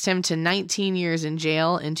sentenced him to 19 years in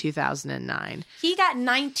jail in 2009. He got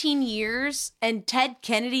 19 years and Ted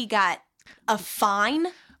Kennedy got a fine?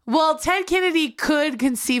 Well, Ted Kennedy could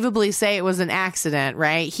conceivably say it was an accident,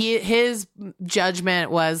 right? His judgment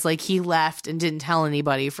was like he left and didn't tell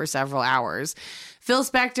anybody for several hours. Phil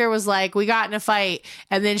Spector was like, we got in a fight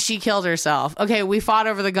and then she killed herself. Okay, we fought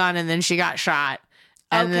over the gun and then she got shot.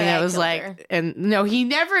 And then it was like, her. And no, he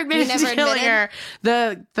never admitted to killing her.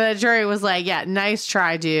 The jury was like, yeah, nice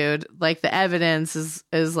try, dude. Like the evidence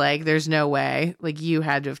is like, there's no way. Like you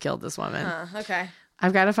had to have killed this woman. Okay.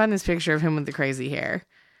 I've got to find this picture of him with the crazy hair.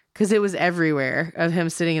 Because it was everywhere of him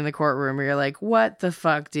sitting in the courtroom where you're like, what the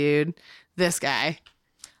fuck, dude? This guy.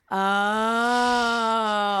 Oh.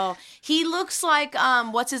 He looks like,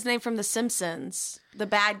 what's his name from The Simpsons? The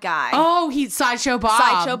bad guy. Oh, he's Sideshow Bob.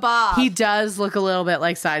 Sideshow Bob. He does look a little bit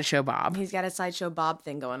like Sideshow Bob. He's got a Sideshow Bob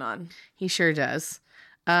thing going on. He sure does.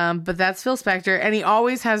 But that's Phil Spector. And he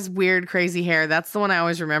always has weird, crazy hair. That's the one I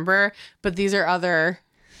always remember. But these are other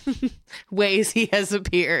ways he has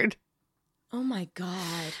appeared. Oh my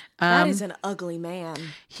God. That is an ugly man.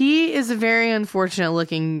 He is a very unfortunate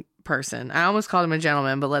looking person. I almost called him a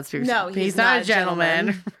gentleman, but let's be No, he's not a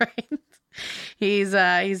gentleman. Right? He's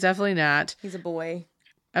definitely not. He's a boy.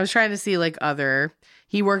 I was trying to see like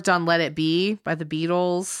he worked on Let It Be by the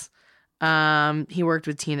Beatles. He worked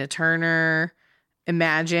with Tina Turner,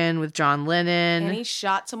 Imagine with John Lennon. And he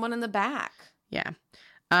shot someone in the back. Yeah.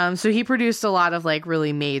 So he produced a lot of like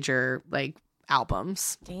really major like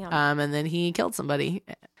albums. Damn. And then he killed somebody.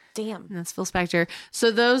 Damn. And that's Phil Spector. So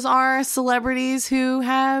those are celebrities who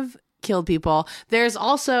have killed people. There's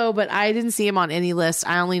also, but I didn't see him on any list.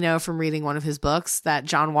 I only know from reading one of his books that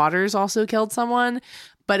John Waters also killed someone,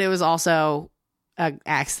 but it was also an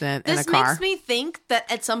accident in a car. This makes me think that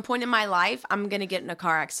at some point in my life, I'm going to get in a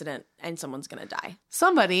car accident and someone's going to die.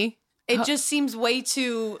 Somebody. It just seems way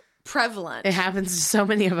too prevalent. It happens to so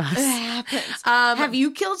many of us. It happens. Have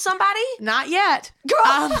you killed somebody? Not yet.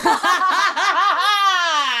 Girl.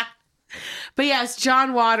 But yes,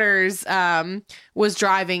 John Waters was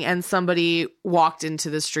driving and somebody walked into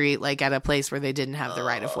the street like at a place where they didn't have the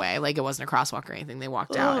right of way. Like it wasn't a crosswalk or anything. They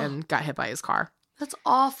walked out and got hit by his car. That's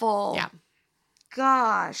awful. Yeah.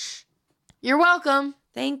 Gosh. You're welcome.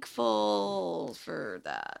 Thankful for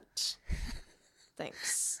that.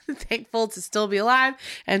 Thanks. Thankful to still be alive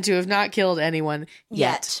and to have not killed anyone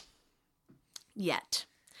yet.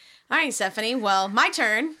 All right, Stephanie. Well, my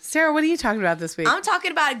turn. Sarah, what are you talking about this week? I'm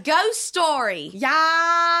talking about a ghost story.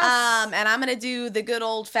 Yes. And I'm going to do the good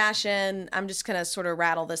old fashioned, I'm just going to sort of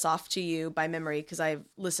rattle this off to you by memory because I've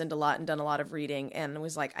listened a lot and done a lot of reading and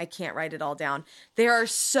was like, I can't write it all down. There are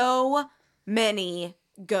so many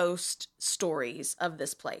ghost stories of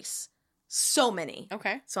this place. So many.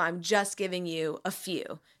 Okay. So I'm just giving you a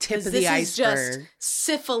few. Tip of the this is just iceberg.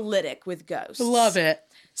 syphilitic with ghosts. Love it.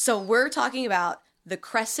 So we're talking about the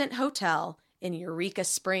Crescent Hotel in Eureka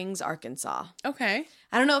Springs, Arkansas. Okay.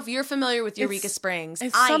 I don't know if you're familiar with Eureka Springs.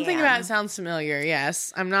 It's I something am. about it sounds familiar.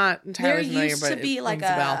 Yes. I'm not entirely familiar, There used but to be it like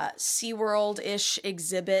rings a bell. a SeaWorld-ish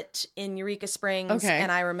exhibit in Eureka Springs. Okay.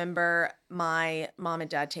 And I remember my mom and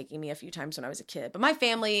dad taking me a few times when I was a kid. But my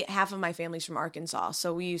family, half of my family's from Arkansas.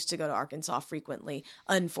 So we used to go to Arkansas frequently,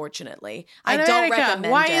 unfortunately. I don't America,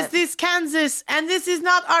 recommend why it. is this Kansas and this is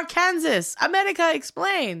not Arkansas? America,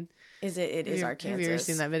 explain. It is Arkansas. Have you ever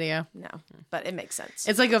seen that video? No, but it makes sense.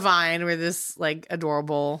 It's like a Vine where this like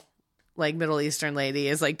adorable like Middle Eastern lady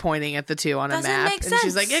is like pointing at the two on a Doesn't map make and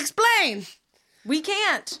she's sense. like, explain. We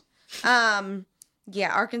can't.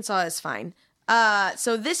 Yeah, Arkansas is fine.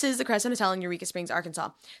 So this is the Crescent Hotel in Eureka Springs, Arkansas.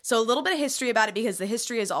 So a little bit of history about it because the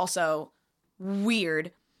history is also weird.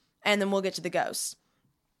 And then we'll get to the ghosts.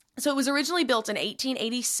 So it was originally built in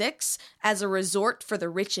 1886 as a resort for the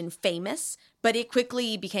rich and famous, but it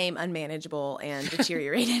quickly became unmanageable and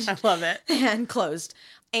deteriorated. I love it. And closed.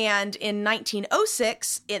 And in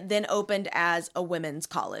 1906, it then opened as a women's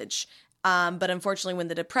college. But unfortunately, when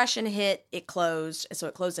the Depression hit, it closed. So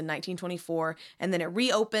it closed in 1924, and then it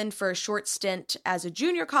reopened for a short stint as a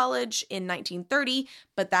junior college in 1930,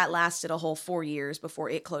 but that lasted a whole 4 years before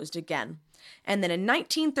it closed again. And then in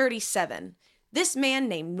 1937, this man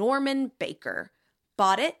named Norman Baker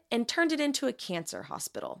bought it and turned it into a cancer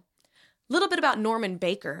hospital. A little bit about Norman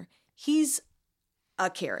Baker. He's a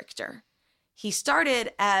character. He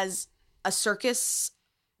started as a circus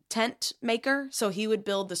tent maker, so he would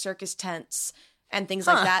build the circus tents and things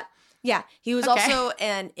like that. Yeah, he was also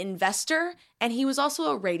an investor, and he was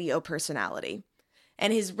also a radio personality.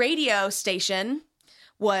 And his radio station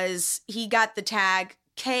was, he got the tag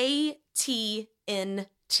KTNT,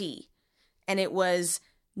 and it was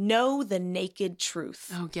Know the Naked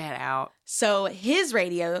Truth. Oh, get out. So his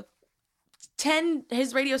radio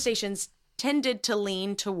stations tended to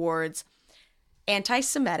lean towards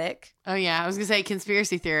anti-Semitic. Oh, yeah. I was going to say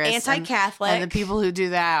conspiracy theorists. Anti-Catholic. And the people who do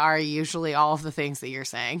that are usually all of the things that you're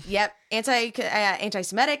saying. Yep.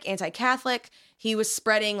 Anti-Semitic, anti-Catholic. He was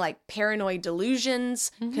spreading like paranoid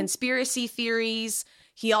delusions, conspiracy theories.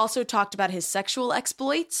 He also talked about his sexual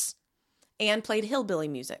exploits and played hillbilly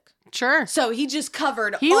music. Sure. So he just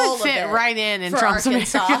covered He all would fit of it right in for Trump's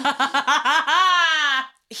Arkansas. America.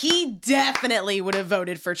 He definitely would have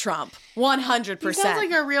voted for Trump. 100%. He sounds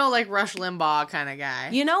like a real like Rush Limbaugh kind of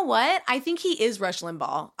guy. You know what? I think he is Rush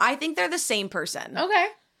Limbaugh. I think they're the same person. Okay.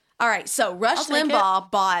 All right. So Rush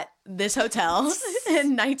Limbaugh bought this hotel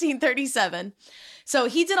in 1937. So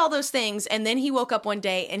he did all those things. And then he woke up one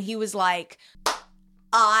day and he was like,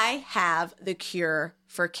 I have the cure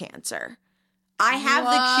for cancer. I have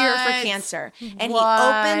the cure for cancer. And he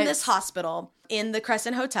opened this hospital in the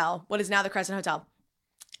Crescent Hotel, what is now the Crescent Hotel.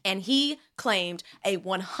 And he claimed a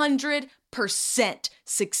 100%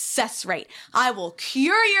 success rate. I will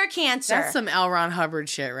cure your cancer. That's some L. Ron Hubbard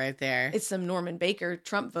shit right there. It's some Norman Baker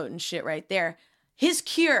Trump voting shit right there. His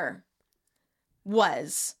cure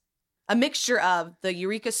was a mixture of the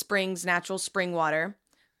Eureka Springs natural spring water,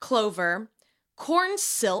 clover, corn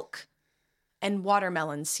silk, and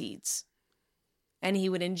watermelon seeds. And he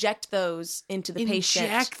would inject those into the patient.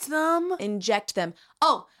 Inject them.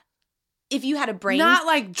 Oh, if you had a brain... Not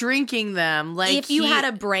like drinking them. Like if you had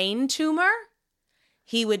a brain tumor,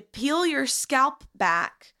 he would peel your scalp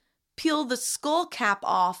back, peel the skull cap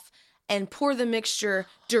off, and pour the mixture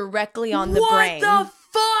directly on the brain. What the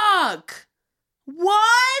fuck?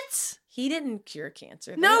 What? He didn't cure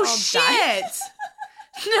cancer. They No all shit. died.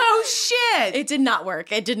 No shit. It did not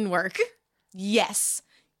work. It didn't work. Yes.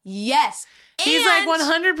 Yes. He's And- like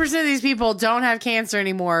 100% of these people don't have cancer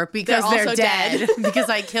anymore because They're they're also dead. dead. Because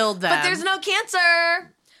I killed them. But there's no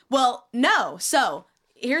cancer. Well, no. So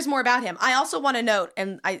here's more about him. I also want to note,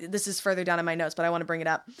 and this is further down in my notes, but I want to bring it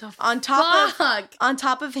up. On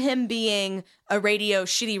top of him being a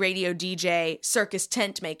shitty radio DJ, circus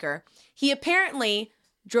tent maker, he apparently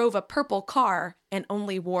drove a purple car and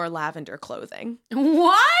only wore lavender clothing.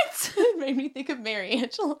 What? It made me think of Mary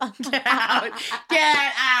Angela. Get out.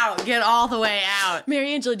 Get out. Get all the way out.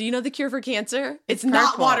 Mary Angela, do you know the cure for cancer? It's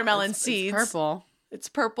not watermelon seeds. It's purple. It's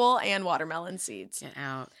purple and watermelon seeds. Get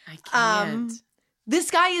out. I can't.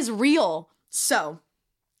 This guy is real. So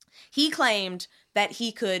he claimed that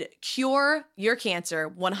he could cure your cancer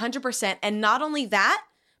 100%. And not only that,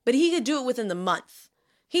 but he could do it within the month.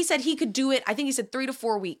 He said he could do it, I think he said 3 to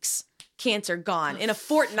 4 weeks. Cancer gone. In a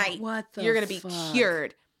fortnight, you're going to be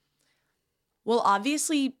cured. Well,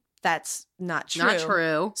 obviously, that's not true. Not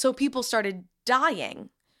true. So people started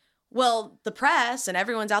dying. Well, the press and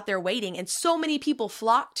everyone's out there waiting, and so many people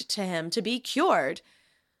flocked to him to be cured.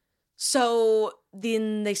 So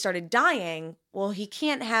then they started dying. Well, he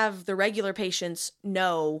can't have the regular patients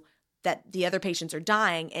know that the other patients are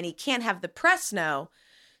dying, and he can't have the press know.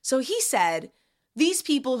 So he said, these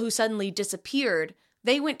people who suddenly disappeared,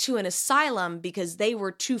 they went to an asylum because they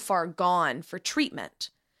were too far gone for treatment.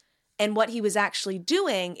 And what he was actually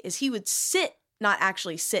doing is he would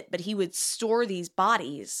but he would store these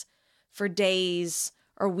bodies for days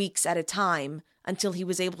or weeks at a time until he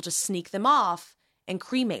was able to sneak them off and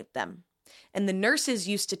cremate them. And the nurses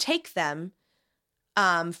used to take them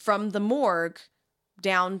from the morgue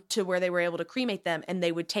down to where they were able to cremate them, and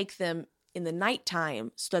they would take them in the nighttime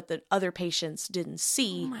so that the other patients didn't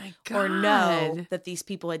see or know that these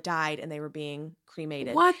people had died and they were being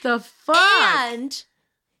cremated. What the fuck? And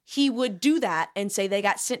he would do that and say they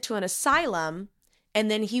got sent to an asylum, and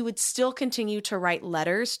then he would still continue to write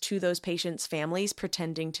letters to those patients' families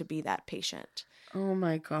pretending to be that patient. Oh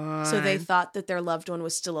my God. So they thought that their loved one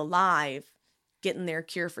was still alive, getting their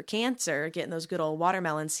cure for cancer, getting those good old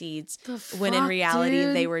watermelon seeds, when in reality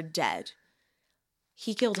they were dead.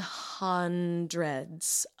 He killed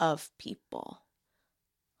hundreds of people.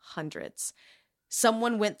 Hundreds.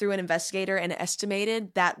 Someone went through an investigator and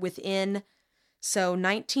estimated that within,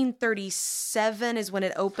 1937 is when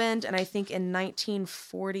it opened, and I think in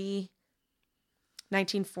 1940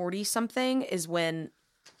 something is when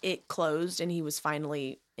it closed and he was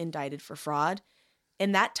finally indicted for fraud.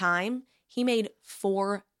 In that time, he made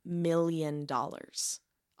 $4 million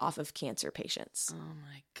off of cancer patients. Oh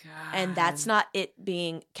my God. And that's not it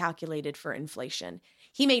being calculated for inflation.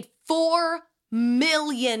 He made $4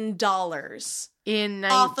 million in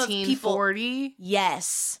off of people. 1940?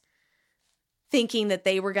 Yes. Thinking that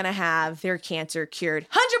they were going to have their cancer cured.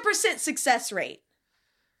 100% success rate.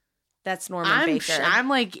 That's Norman Baker. I'm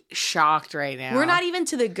like shocked right now. We're not even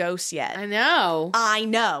to the ghosts yet. I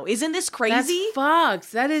know. Isn't this crazy? That's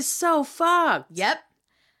fucked. That is so fucked. Yep.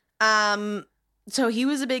 So he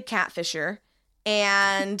was a big catfisher,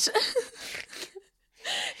 and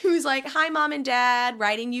he was like, "Hi, Mom and Dad,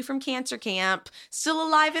 writing you from cancer camp, still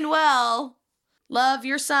alive and well. Love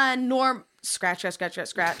your son, Norm." Scratch. Because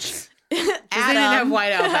they didn't have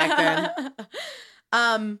whiteout back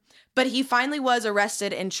then. But he finally was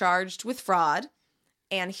arrested and charged with fraud,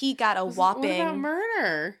 and he got a whopping... What about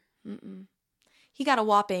murder? He got a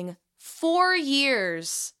whopping 4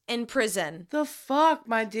 years in prison. The fuck,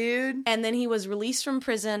 my dude? And then he was released from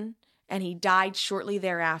prison, and he died shortly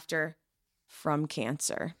thereafter from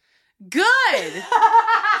cancer. Good!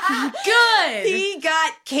 Good! He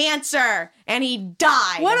got cancer, and he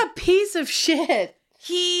died. What a piece of shit.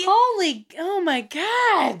 Oh my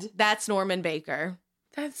God. That's Norman Baker.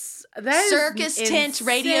 That circus is tent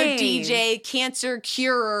radio insane. DJ, cancer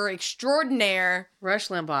curer extraordinaire. Rush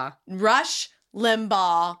Limbaugh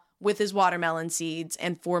with his watermelon seeds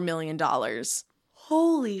and $4 million.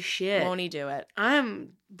 Holy shit. Won't he do it?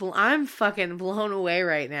 I'm fucking blown away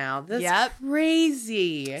right now. That's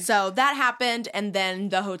crazy. So that happened, and then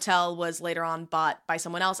the hotel was later on bought by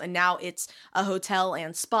someone else, and now it's a hotel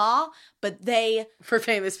and spa, but for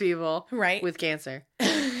famous people. Right. With cancer.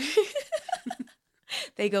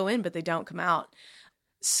 They go in, but they don't come out.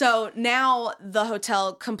 So now the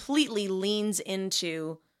hotel completely leans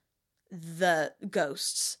into the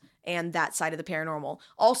ghosts and that side of the paranormal.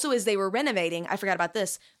 Also, as they were renovating, I forgot about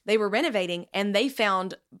this, they were renovating and they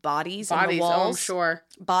found bodies in the walls. Oh, I'm sure.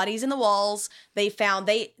 Bodies in the walls. They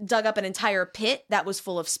dug up an entire pit that was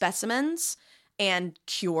full of specimens and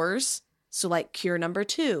cures. So like cure number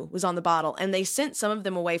 2 was on the bottle, and they sent some of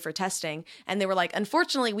them away for testing, and they were like,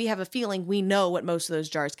 unfortunately, we have a feeling we know what most of those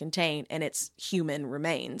jars contain, and it's human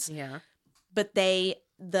remains. Yeah. But the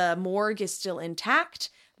morgue is still intact.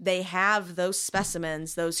 they have those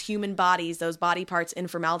specimens, those human bodies, those body parts in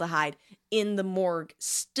formaldehyde in the morgue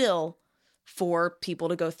still for people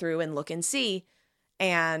to go through and look and see.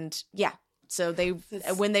 And yeah, so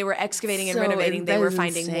when they were excavating and renovating, they were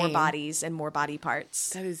finding more bodies and more body parts.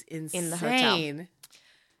 That is insane. In the hotel.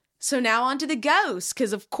 So now on to the ghosts,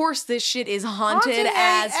 because of course this shit is haunted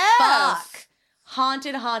as fuck.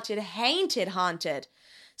 Haunted.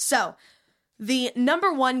 So the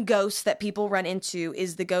number one ghost that people run into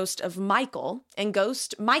is the ghost of Michael, and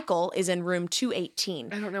Ghost Michael is in room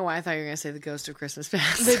 218. I don't know why I thought you were going to say the ghost of Christmas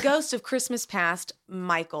Past. The ghost of Christmas Past,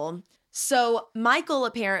 Michael. So Michael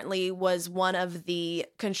apparently was one of the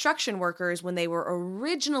construction workers when they were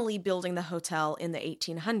originally building the hotel in the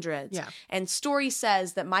 1800s. Yeah. And story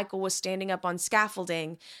says that Michael was standing up on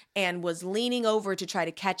scaffolding and was leaning over to try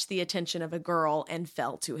to catch the attention of a girl and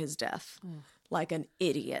fell to his death. Like an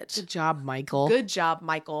idiot. Good job, Michael. Good job,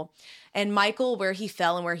 Michael. And Michael, where he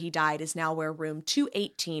fell and where he died, is now where room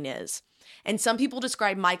 218 is. And some people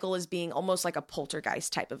describe Michael as being almost like a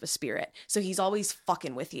poltergeist type of a spirit. So he's always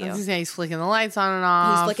fucking with you. He's flicking the lights on and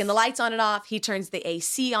off. He's flicking the lights on and off. He turns the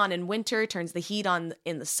AC on in winter, turns the heat on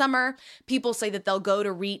in the summer. People say that they'll go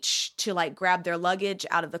to reach to like grab their luggage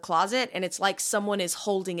out of the closet, and it's like someone is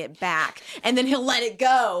holding it back. And then he'll let it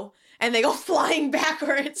go. And they go flying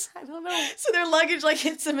backwards. I don't know. So their luggage like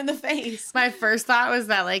hits them in the face. My first thought was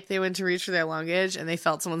that like they went to reach for their luggage and they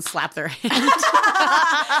felt someone slap their hand.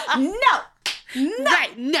 No.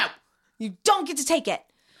 Right, no. You don't get to take it.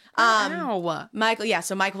 Ow. Michael, yeah,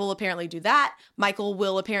 so Michael will apparently do that. Michael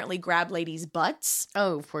will apparently grab ladies' butts.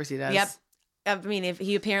 Oh, of course he does. Yep. I mean, if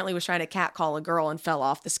he apparently was trying to catcall a girl and fell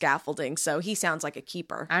off the scaffolding, so he sounds like a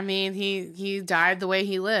keeper. I mean, he died the way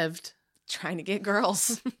he lived. Trying to get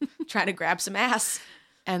girls. Trying to grab some ass.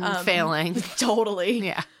 And failing. Totally.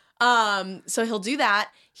 Yeah. So he'll do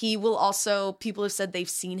that. He will also, people have said they've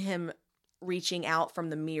seen him reaching out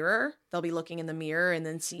from the mirror. They'll be looking in the mirror and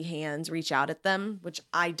then see hands reach out at them, which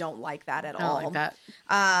I don't like that at all. I don't like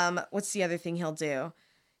that. What's the other thing he'll do?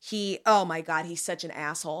 Oh my God, he's such an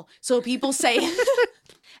asshole. So people say,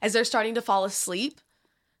 as they're starting to fall asleep,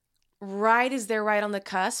 right as they're right on the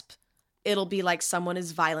cusp, it'll be like someone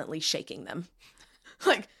is violently shaking them.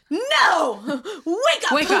 Like, no! Wake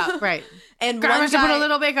up! Wake up, right. And Grandma one should put a guy,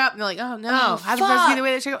 little makeup. And they're like, oh no. Oh, How the first be the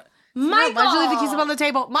way they should go? Michael! Why'd you leave the keys up on the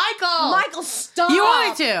table? Michael, stop! you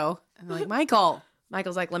wanted to. And they're like, Michael.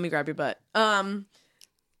 Michael's like, let me grab your butt.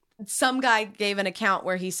 Some guy gave an account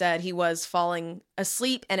where he said he was falling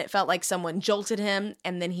asleep and it felt like someone jolted him,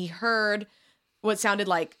 and then he heard what sounded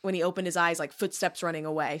like, when he opened his eyes, like footsteps running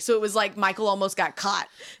away. So it was like Michael almost got caught.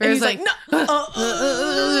 And he's like,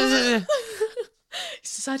 no.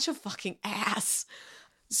 Such a fucking ass.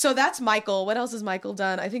 So that's Michael. What else has Michael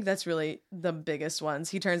done? I think that's really the biggest ones.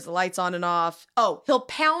 He turns the lights on and off. Oh, he'll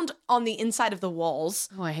pound on the inside of the walls.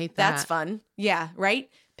 Oh, I hate that. That's fun. Yeah, right?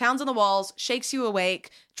 Pounds on the walls, shakes you awake,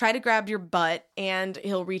 try to grab your butt, and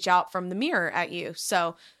he'll reach out from the mirror at you.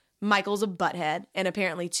 So Michael's a butthead, and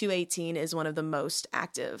apparently 218 is one of the most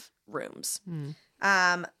active rooms.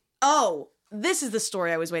 This is the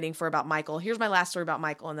story I was waiting for about Michael. Here's my last story about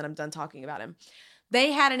Michael, and then I'm done talking about him.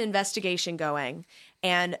 They had an investigation going,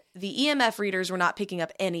 and the EMF readers were not picking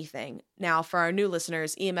up anything. Now, for our new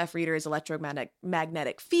listeners, EMF reader is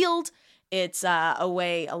electromagnetic field. It's a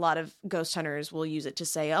way a lot of ghost hunters will use it to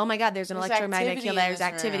say, oh my God, there's an electromagnetic field. There's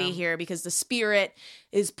activity here because the spirit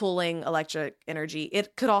is pulling electric energy.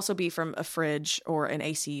 It could also be from a fridge or an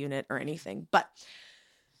AC unit or anything. But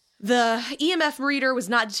the EMF reader was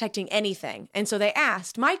not detecting anything. And so they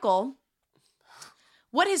asked Michael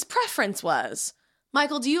what his preference was.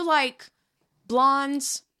 Michael, do you like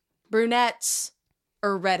blondes, brunettes,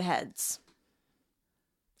 or redheads?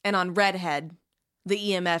 And on redhead, the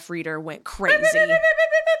EMF reader went crazy.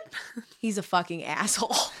 He's a fucking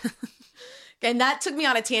asshole. And that took me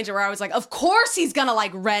on a tangent where I was like, of course he's gonna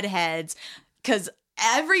like redheads, because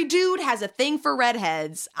every dude has a thing for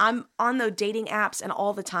redheads. I'm on the dating apps and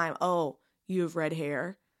all the time. Oh, you have red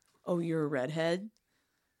hair. Oh, you're a redhead.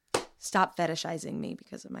 Stop fetishizing me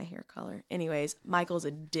because of my hair color. Anyways, Michael's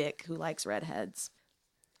a dick who likes redheads.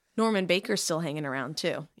 Norman Baker's still hanging around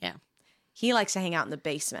too. Yeah. He likes to hang out in the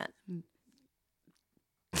basement.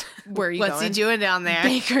 Where are you What's going? he doing down there?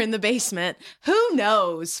 Baker in the basement. Who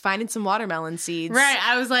knows? Finding some watermelon seeds. Right.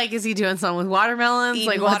 I was like, is he doing something with watermelons? Eating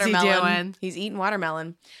like, what's watermelon. he doing? He's eating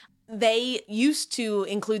watermelon. They used to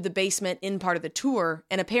include the basement in part of the tour,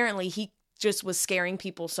 and apparently he just was scaring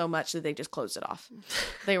people so much that they just closed it off.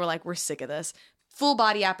 They were like, we're sick of this. Full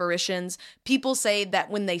body apparitions. People say that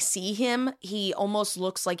when they see him, he almost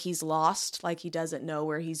looks like he's lost, like he doesn't know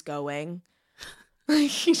where he's going.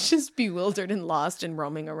 He's just bewildered and lost and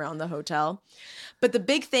roaming around the hotel. But the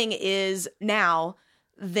big thing is now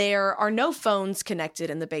there are no phones connected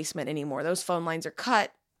in the basement anymore. Those phone lines are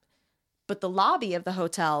cut. But the lobby of the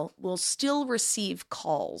hotel will still receive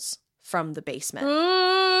calls from the basement.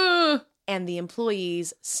 And the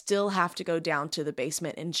employees still have to go down to the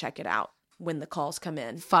basement and check it out when the calls come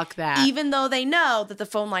in. Fuck that. Even though they know that the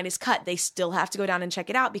phone line is cut, they still have to go down and check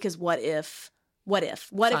it out because what if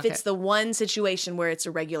it's the one situation where it's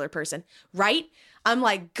a regular person, right? I'm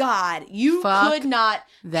like, God, you could not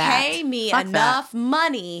pay me enough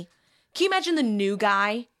money. Can you imagine the new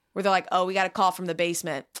guy where they're like, oh, we got a call from the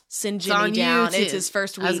basement. Send Jimmy down. It's his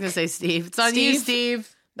first week. I was going to say, Steve. It's on you,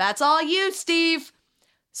 Steve. That's all you, Steve.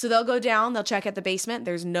 So they'll go down. They'll check at the basement.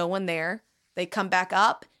 There's no one there. They come back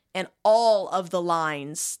up. And all of the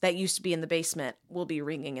lines that used to be in the basement will be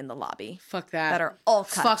ringing in the lobby. Fuck that. That are all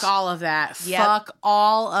cut. Fuck all of that. Yep. Fuck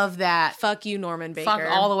all of that. Fuck you, Norman Baker.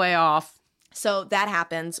 Fuck all the way off. So that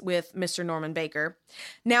happens with Mr. Norman Baker.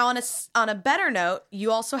 Now, on a better note,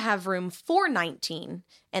 you also have room 419,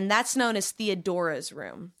 and that's known as Theodora's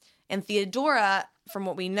room. And Theodora, from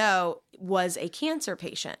what we know, was a cancer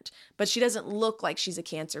patient, but she doesn't look like she's a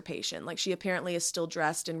cancer patient. Like, she apparently is still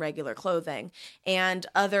dressed in regular clothing, and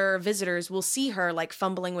other visitors will see her like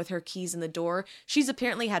fumbling with her keys in the door. She's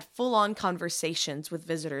apparently had full-on conversations with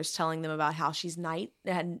visitors, telling them about how she's neat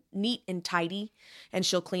and tidy, and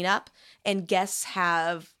she'll clean up. And guests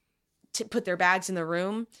have put their bags in the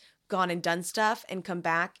room, gone and done stuff, and come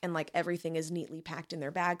back, and like everything is neatly packed in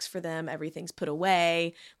their bags for them. Everything's put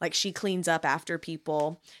away. Like, she cleans up after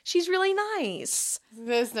people. She's really nice.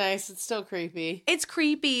 It's nice. It's still creepy. It's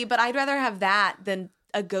creepy, but I'd rather have that than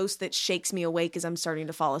a ghost that shakes me awake as I'm starting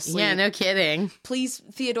to fall asleep. Yeah, no kidding. Please,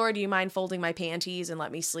 Theodora, do you mind folding my panties and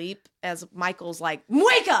let me sleep? As Michael's like,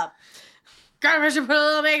 wake up! Garbage and put a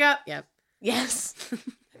little makeup. Yep. Yes.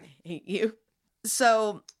 I hate you.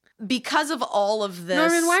 So, because of all of this...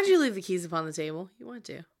 Norman, why'd you leave the keys upon the table? You want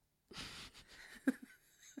to.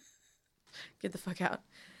 Get the fuck out.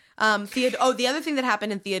 The other thing that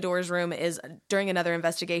happened in Theodora's room is during another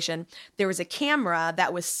investigation, there was a camera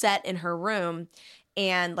that was set in her room,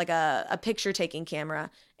 and like a picture taking camera,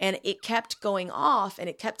 and it kept going off, and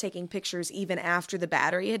it kept taking pictures even after the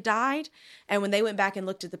battery had died. And when they went back and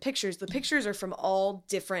looked at the pictures are from all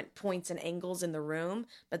different points and angles in the room,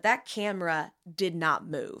 but that camera did not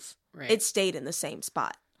move. Right. It stayed in the same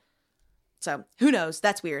spot. So who knows?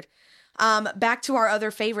 That's weird. Back to our other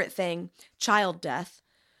favorite thing, child death.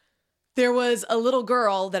 There was a little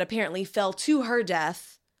girl that apparently fell to her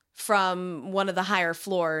death from one of the higher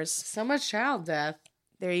floors. So much child death.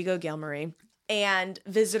 There you go, Gail Marie. And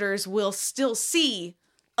visitors will still see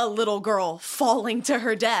a little girl falling to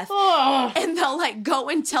her death. Oh. And they'll like go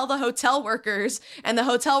and tell the hotel workers, and the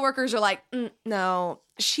hotel workers are like, no,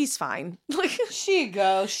 she's fine. Like, she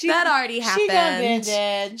go. That already happened. She done been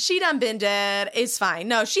dead. She done been dead. It's fine.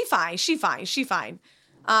 No, she fine. She fine. She fine.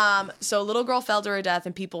 So a little girl fell to her death,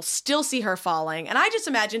 and people still see her falling. And I just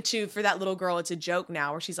imagine too, for that little girl, it's a joke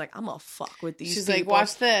now where she's like, I'm gonna fuck with these people. She's like,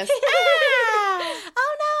 watch this.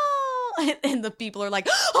 Oh no. And the people are like,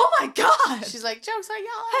 oh my God. She's like, jokes on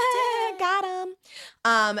y'all. Got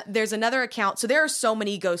him. There's another account. So there are so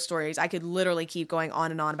many ghost stories. I could literally keep going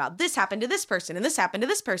on and on about this happened to this person and this happened to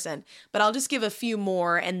this person. But I'll just give a few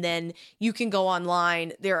more, and then you can go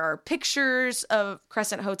online. There are pictures of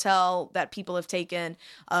Crescent Hotel that people have taken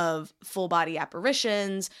of full body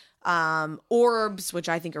apparitions, orbs, which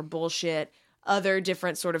I think are bullshit, other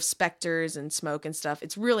different sort of specters and smoke and stuff.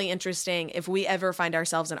 It's really interesting. If we ever find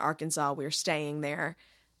ourselves in Arkansas, we're staying there.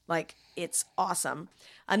 Like, it's awesome.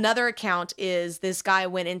 Another account is this guy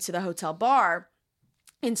went into the hotel bar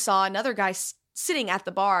and saw another guy sitting at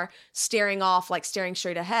the bar, staring off, like staring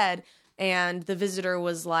straight ahead. And the visitor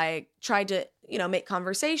was like, tried to, make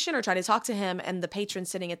conversation or try to talk to him. And the patron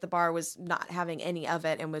sitting at the bar was not having any of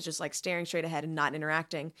it and was just like staring straight ahead and not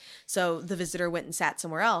interacting. So the visitor went and sat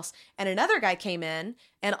somewhere else. And another guy came in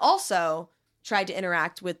and also tried to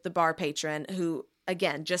interact with the bar patron, who,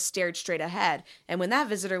 again, just stared straight ahead. And when that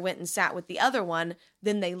visitor went and sat with the other one,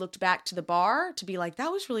 then they looked back to the bar to be like,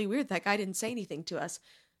 that was really weird. That guy didn't say anything to us.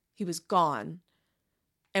 He was gone.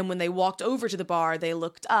 And when they walked over to the bar, they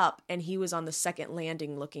looked up, and he was on the second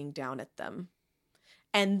landing looking down at them.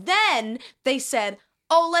 And then they said,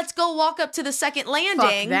 oh, let's go walk up to the second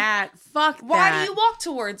landing. Fuck that. Why do you walk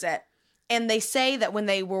towards it? And they say that when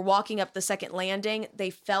they were walking up the second landing, they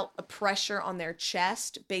felt a pressure on their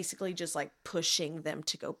chest, basically just like pushing them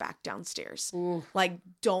to go back downstairs. Ooh. Like,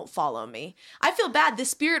 don't follow me. I feel bad. The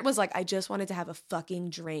spirit was like, I just wanted to have a fucking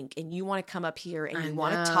drink, and you want to come up here and you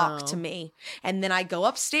want to talk to me. And then I go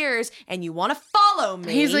upstairs and you want to follow follow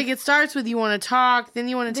me. He's like, it starts with you want to talk, then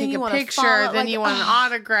you want to Then take you a wanna picture, follow, then like, you want an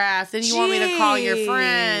autograph, then you want me to call your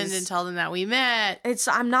friend jeez. and tell them that we met.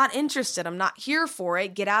 I'm not interested. I'm not here for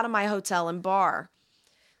it. Get out of my hotel and bar.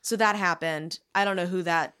 So that happened. I don't know who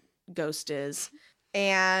that ghost is.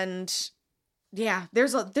 And yeah,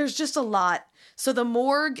 there's just a lot. So the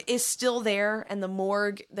morgue is still there, and the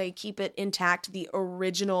morgue, they keep it intact. The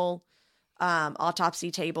original autopsy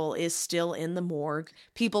table is still in the morgue.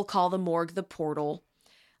 People call the morgue the portal.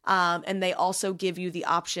 And they also give you the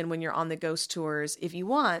option when you're on the ghost tours, if you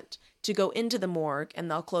want, to go into the morgue, and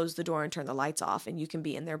they'll close the door and turn the lights off, and you can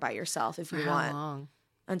be in there by yourself if you For how want. long?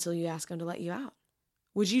 Until you ask them to let you out.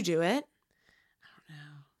 Would you do it?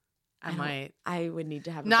 I might. I would need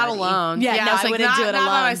to have a Not buddy. alone. Yeah, no, it's I wouldn't not, do it not by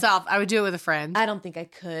alone. myself. I would do it with a friend. I don't think I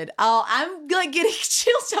could. Oh, I'm like getting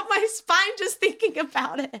chills up my spine just thinking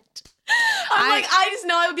about it. I just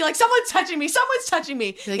know I would be like, someone's touching me. Someone's touching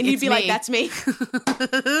me. Like, and you'd "It's be like, me." that's me.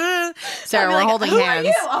 Sarah, I'd be we're like, holding Who hands. are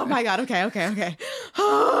you? Oh my God. Okay.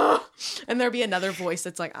 And there'd be another voice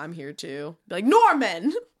that's like, I'm here too. Be like,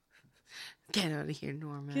 Norman. Get out of here,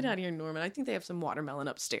 Norman. Get out of here, Norman. I think they have some watermelon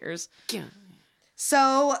upstairs. Get-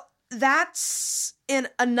 So that's in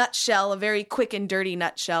a nutshell, a very quick and dirty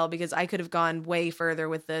nutshell, because I could have gone way further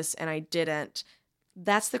with this and I didn't.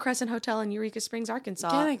 That's the Crescent Hotel in Eureka Springs,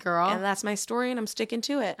 Arkansas. Get it, girl. And that's my story, and I'm sticking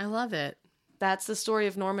to it. I love it. That's the story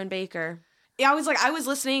of Norman Baker. Yeah, I was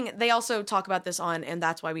listening. They also talk about this on And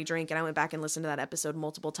That's Why We Drink, and I went back and listened to that episode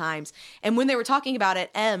multiple times. And when they were talking about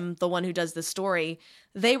it, the one who does the story,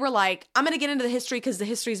 they were like, I'm going to get into the history because the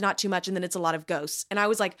history is not too much, and then it's a lot of ghosts. And I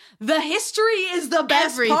was like, the history is the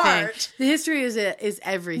best part. The history is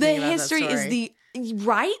everything. The about history that is story.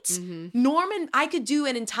 right? Mm-hmm. Norman, I could do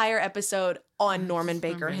an entire episode on Norman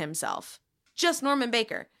Baker himself. Just Norman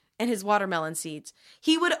Baker and his watermelon seeds.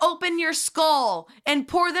 He would open your skull and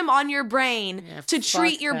pour them on your brain to fuck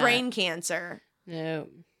treat your that. brain cancer. No.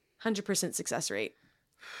 100% success rate.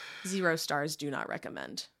 0 stars, do not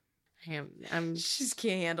recommend. I'm She just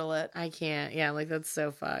can't handle it. I can't. Yeah, like that's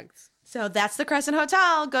so fucked. So that's the Crescent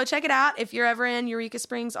Hotel. Go check it out. If you're ever in Eureka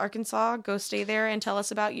Springs, Arkansas, go stay there and tell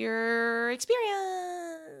us about your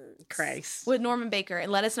experience. Christ. With Norman Baker,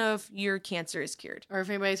 and let us know if your cancer is cured. Or if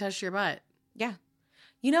anybody touched your butt. Yeah.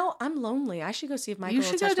 You know, I'm lonely. I should go see if Michael You will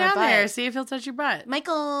should touch go my down butt. there, see if he'll touch your butt.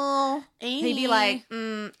 Michael. Hey. He'd be like,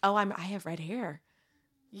 I have red hair.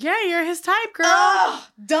 Yeah, you're his type, girl. Oh,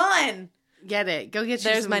 done. Get it. Go get you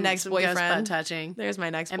There's some, my next some ghost boyfriend. butt touching. There's my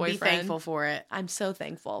next And boyfriend. be thankful for it. I'm so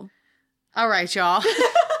thankful. All right, y'all.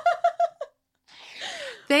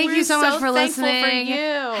 Thank We're you so much so for thankful for listening. you.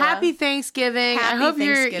 Happy Thanksgiving. I Happy hope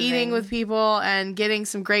you're Thanksgiving. eating with people and getting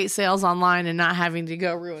some great sales online and not having to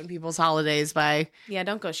go ruin people's holidays by Yeah,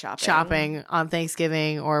 don't go shopping. shopping on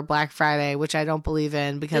Thanksgiving or Black Friday, which I don't believe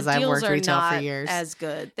in because The I've deals worked are retail not for years. as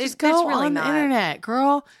good. Just That's go really on not. the internet,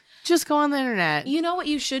 girl. Just go on the internet. You know what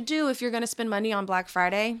you should do if you're going to spend money on Black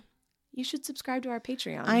Friday? You should subscribe to our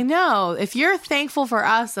Patreon. I know. If you're thankful for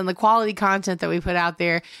us and the quality content that we put out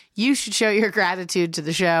there, you should show your gratitude to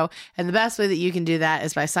the show. And the best way that you can do that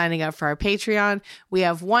is by signing up for our Patreon. We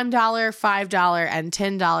have $1, $5, and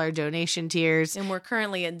 $10 donation tiers. And we're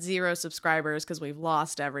currently at 0 subscribers because we've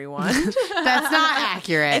lost everyone. That's not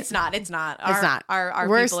accurate. It's not. It's not. It's not. Our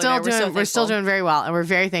we're people still are there. doing. We're still doing very well, and we're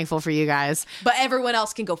very thankful for you guys. But everyone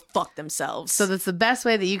else can go fuck themselves. So that's the best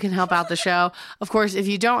way that you can help out the show. Of course, if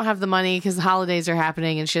you don't have the money because the holidays are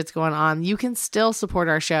happening and shit's going on, you can still support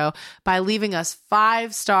our show by leaving us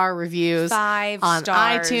 5-star reviews 5 on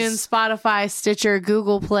stars. iTunes, Spotify, Stitcher,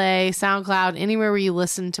 Google Play, SoundCloud, anywhere where you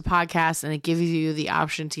listen to podcasts, and it gives you the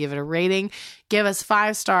option to give it a rating. Give us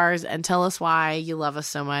 5 stars and tell us why you love us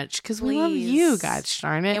so much, because we love you, God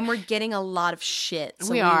darn it. And we're getting a lot of shit.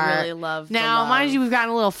 So we are. really love the Now, love. mind you, we've gotten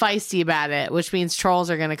a little feisty about it, which means trolls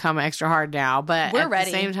are going to come extra hard now. But We're at ready.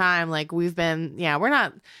 the same time, like we've been, we're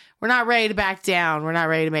not ready to back down. We're not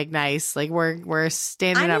ready to make nice. Like we're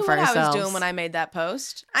standing I knew up for what ourselves. I was doing when I made that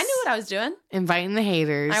post. I knew what I was doing. Inviting the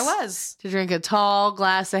haters. I was. To drink a tall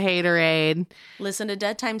glass of Haterade. Listen to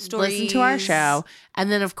Dead Time Stories. Listen to our show.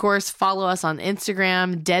 And then, of course, follow us on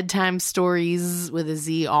Instagram, Dead Time Stories with a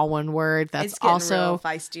Z, all one word. That's It's getting also real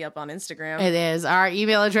feisty up on Instagram. It is. Our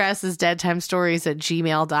email address is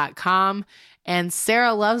deadtimestories@gmail.com. And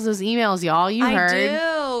Sarah loves those emails, y'all. You heard. I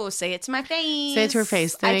do. Say it to my face. Say it to her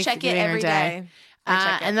face. I Thank- check it giving her every day. day. I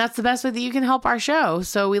check it. And that's the best way that you can help our show.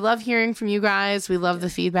 So we love hearing from you guys. We love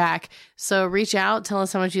the feedback. So reach out, tell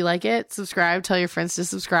us how much you like it, subscribe, tell your friends to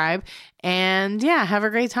subscribe. And yeah, have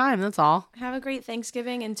a great time. That's all. Have a great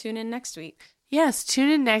Thanksgiving and tune in next week. Yes,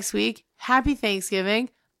 tune in next week. Happy Thanksgiving.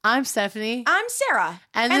 I'm Stephanie. I'm Sarah.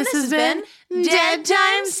 And this has been Dead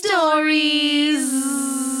Time Stories.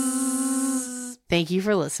 Thank you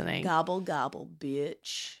for listening. Gobble, gobble,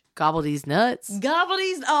 bitch. Gobble these nuts. Gobble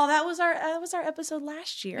these. Oh, that was our episode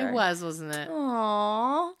last year. It was, wasn't it?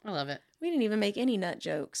 Aww. I love it. We didn't even make any nut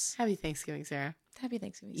jokes. Happy Thanksgiving, Sarah. Happy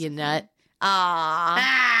Thanksgiving. You nut.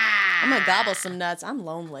 I'm going to gobble some nuts. I'm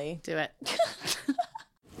lonely. Do it.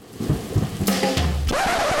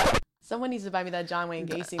 Someone needs to buy me that John Wayne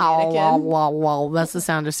Gacy mannequin. That's the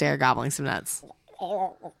sound of Sarah gobbling some nuts.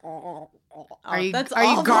 Are you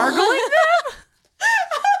awful. gargling them?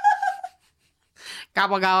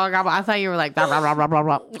 Gobble, gobble, gobble. I thought you were like blah, blah, blah, blah, blah,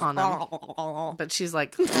 blah, on them. But she's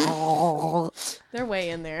like, they're way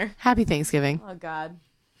in there. Happy Thanksgiving. Oh, God.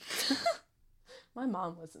 My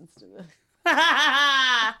mom listens to this.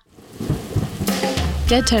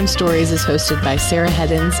 Dead Time Stories is hosted by Sarah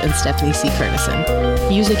Heddens and Stephanie C. Kernison.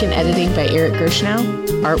 Music and editing by Eric Gershnow.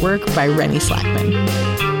 Artwork by Rennie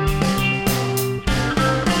Slackman.